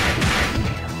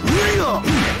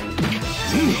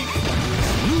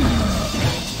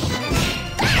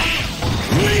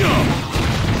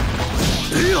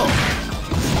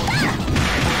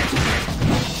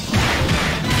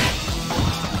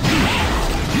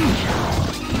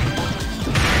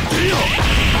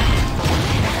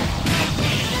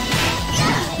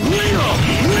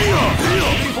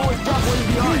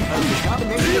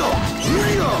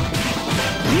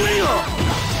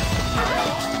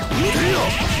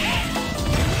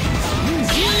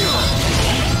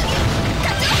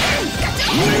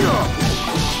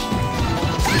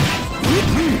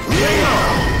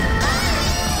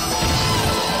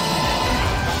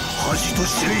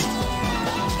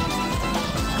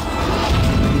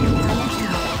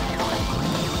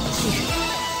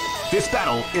 This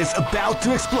battle is about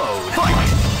to explode. Fight!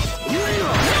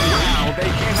 Wow, they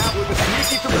came out with a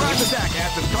sneaky surprise attack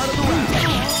at the start of the round.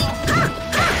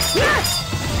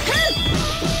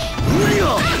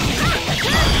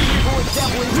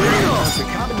 The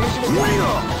combination of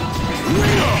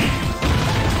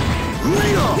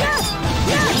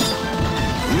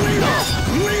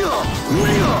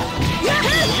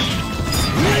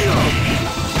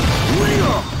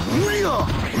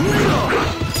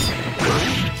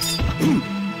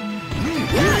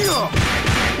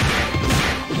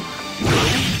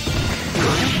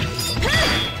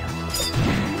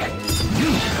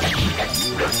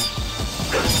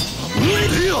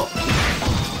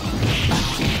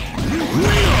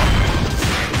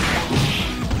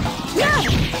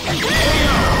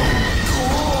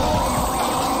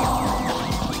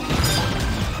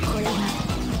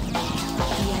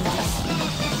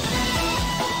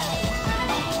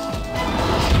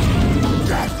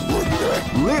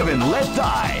Live and let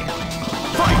die.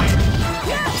 Fight!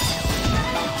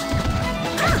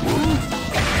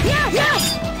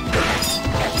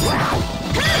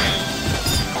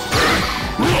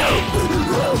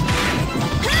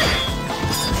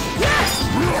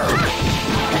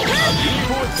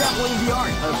 People establishing the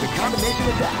art of the combination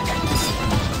attack.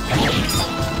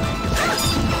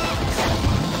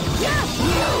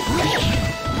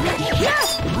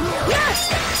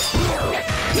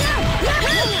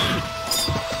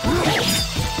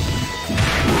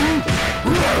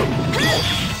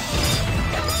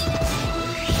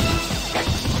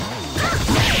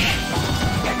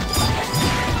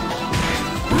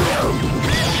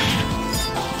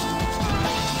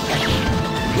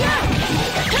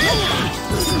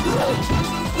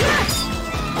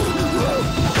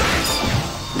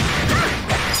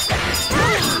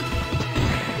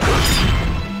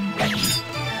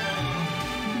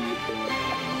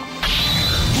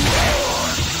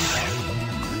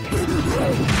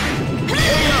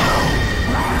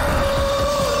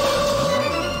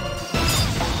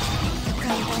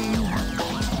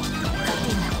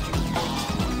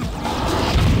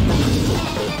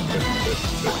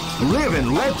 Live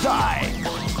and let die.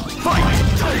 Fight!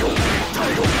 Title!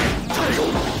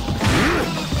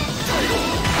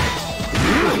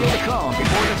 Hear the call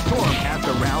before the storm as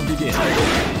the round begins.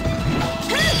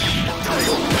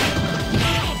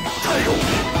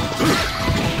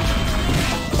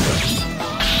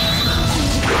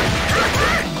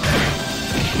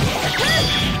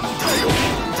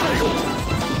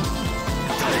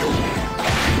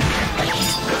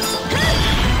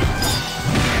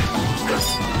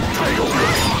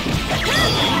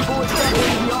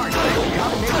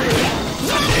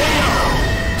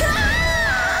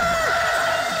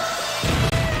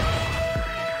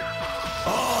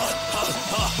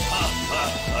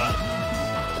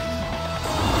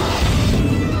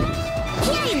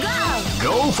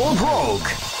 broke.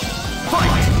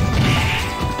 Fight!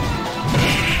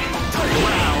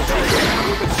 Wow,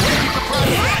 with the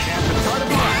surprise at the start of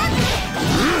the round.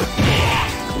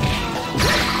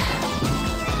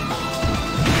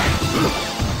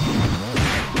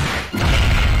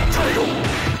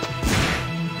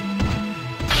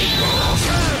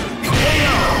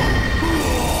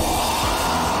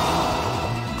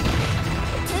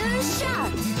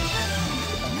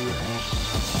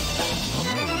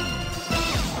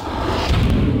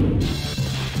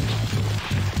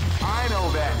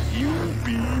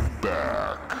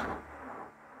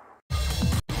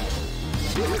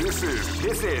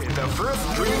 This is the first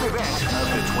dream event of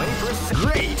the 21st century.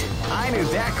 Great! I knew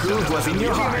that groove was in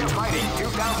your heart. Fighting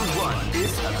 2001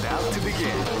 is about to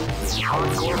begin.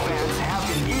 Hardcore fans have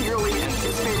been eagerly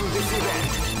anticipating this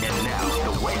event, and now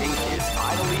the waiting is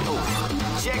finally over.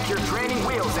 Check your training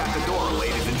wheels at the door,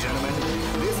 ladies and gentlemen.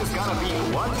 This is gonna be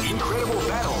one incredible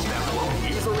battle that won't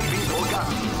easily be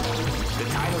forgotten. The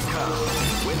time has come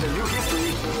when the new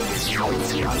history is going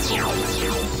to unfold.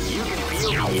 You can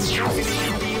feel the intensity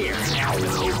in the air as the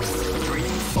hopes,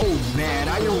 dreams. Oh man,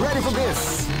 are you ready for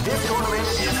this? This tournament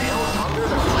is held under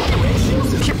the free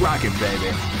ratios. Keep rocking,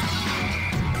 baby.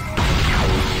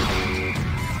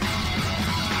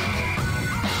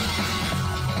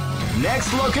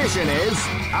 Next location is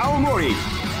Aomori.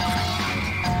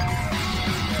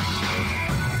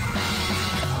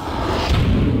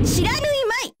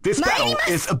 This battle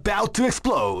is about to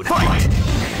explode. Fight!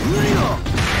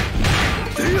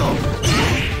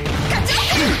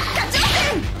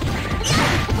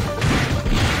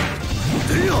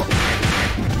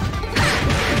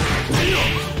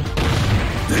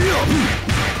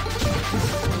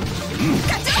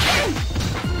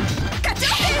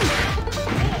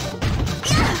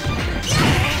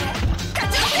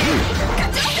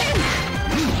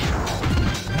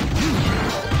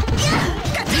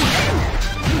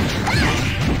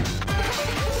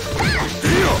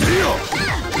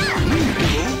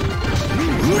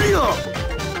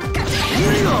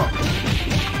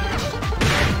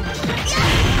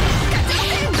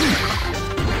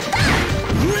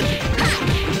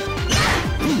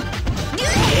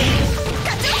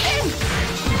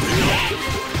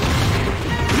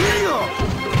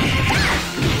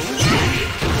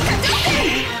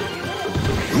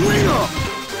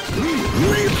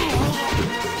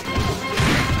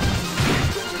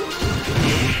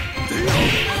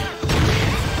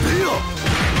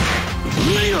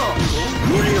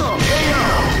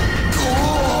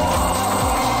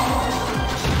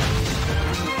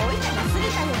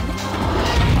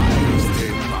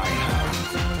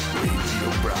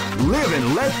 Live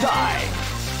and let die.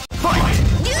 Fight!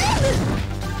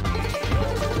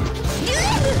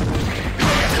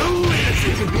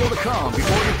 You can feel the calm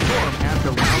before the storm as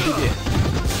the round begins.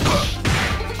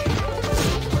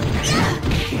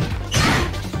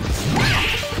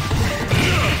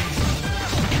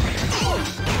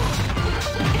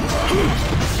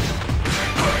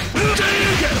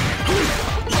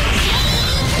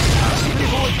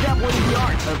 Beautiful example in the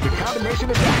art of the combination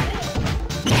attack.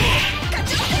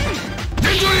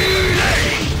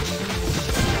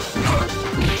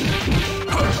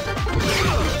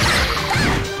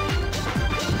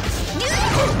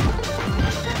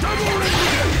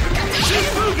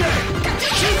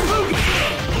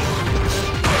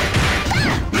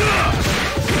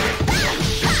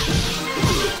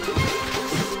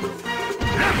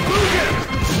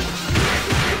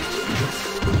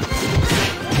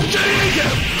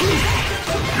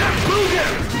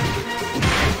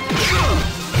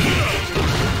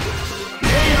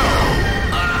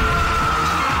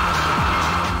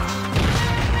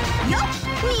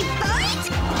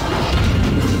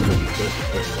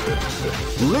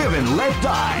 Live and let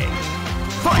die.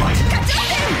 Fight!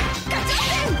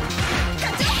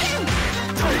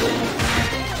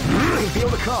 You can feel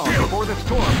the calm before the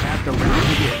storm as the round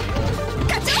begins.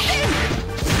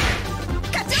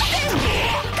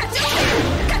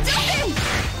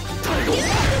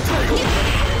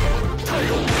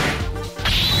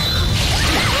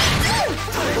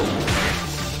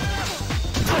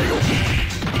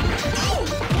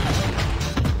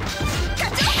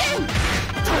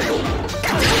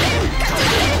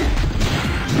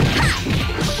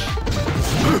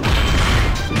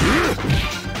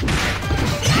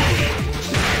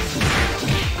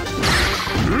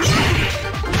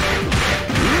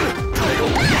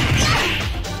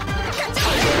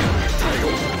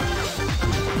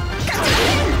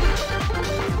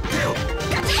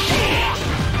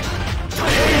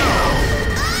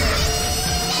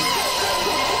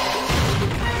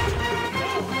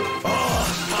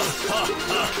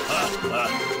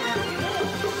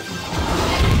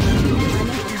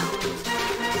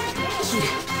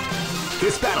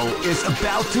 This battle is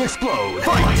about to explode.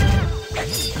 Fight!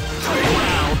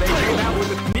 Wow, they came out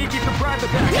with a sneaky surprise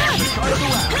attack at the start of the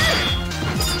round.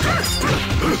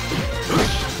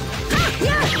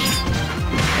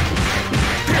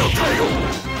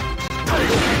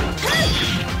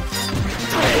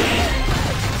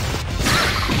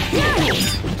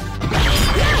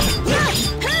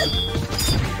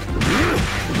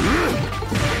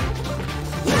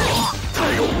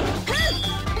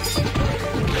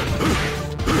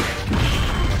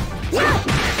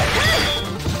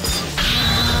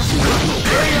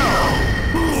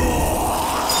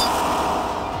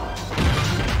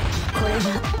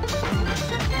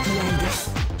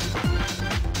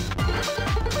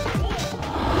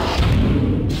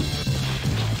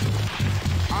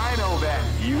 I know that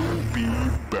you'll be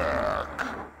back.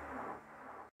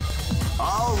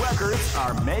 All records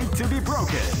are made to be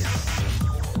broken.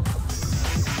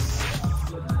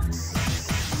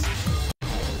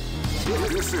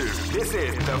 This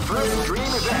is the first dream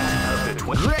event of the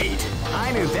Great!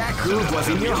 I knew that groove was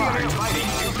in your heart. Fighting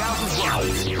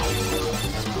 2012.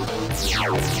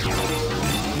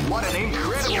 What an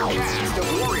incredible cast of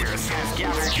warriors has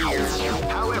gathered here.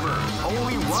 However,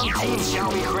 only one team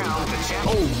shall be crowned the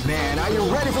champion. Oh man, are you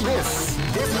ready for this?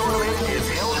 This tournament is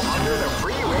held under the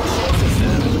free ratio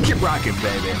system. Keep rocking,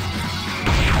 baby.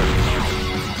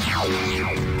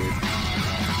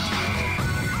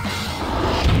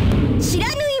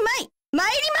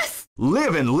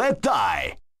 Live and let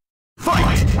die.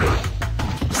 Fight!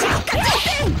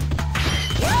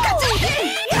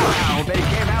 Wow, they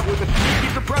came out with a sneaky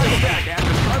surprise attack at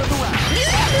the start of the round.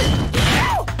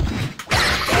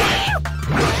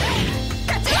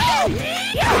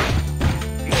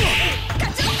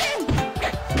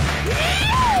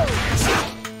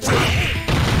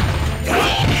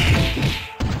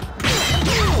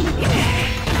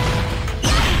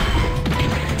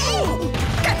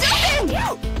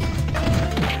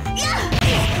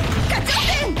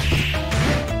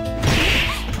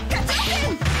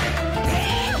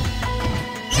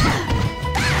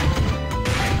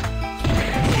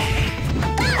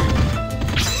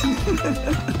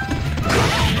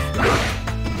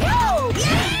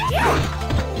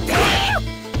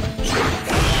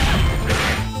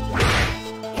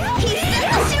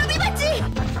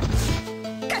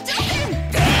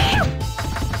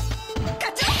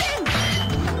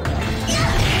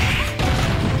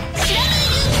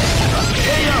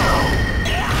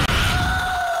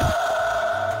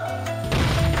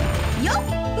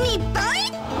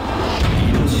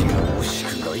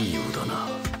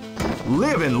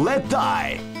 Live and let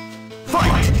die.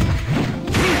 Fight!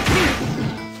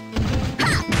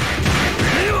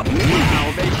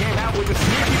 Wow, they came out with a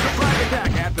sneaky surprise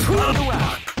attack at the start of the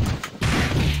round.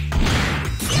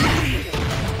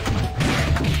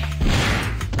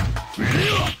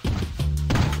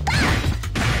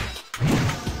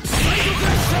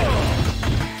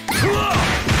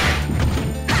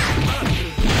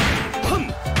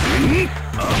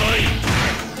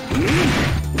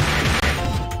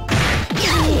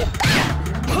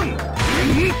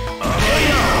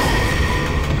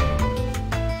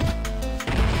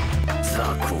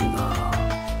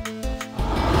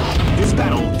 This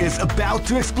battle is about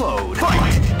to explode.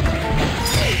 Fight!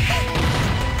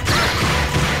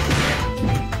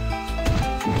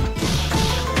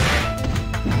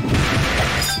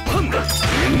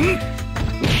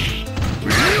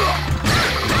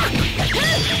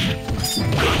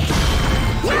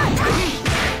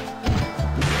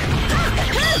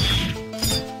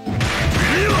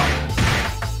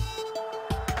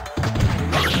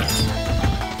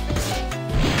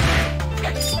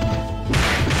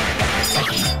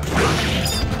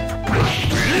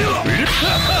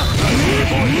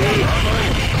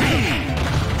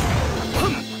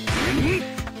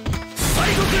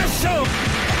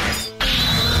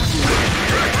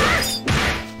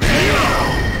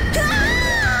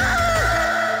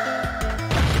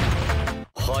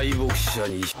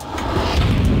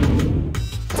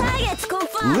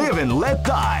 Live and let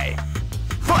die.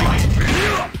 Fight!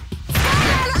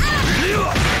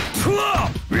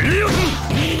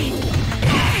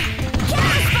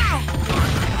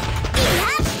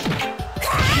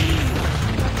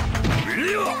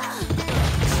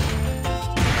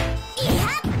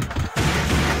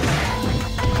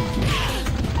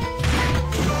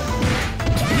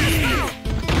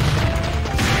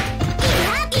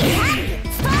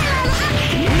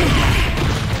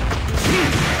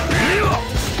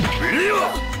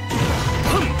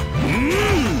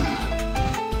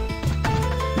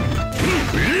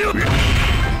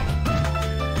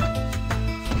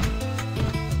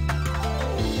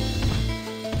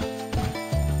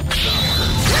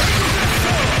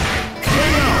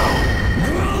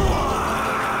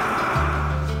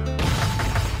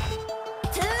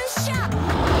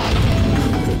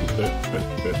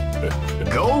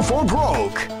 Go for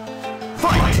broke.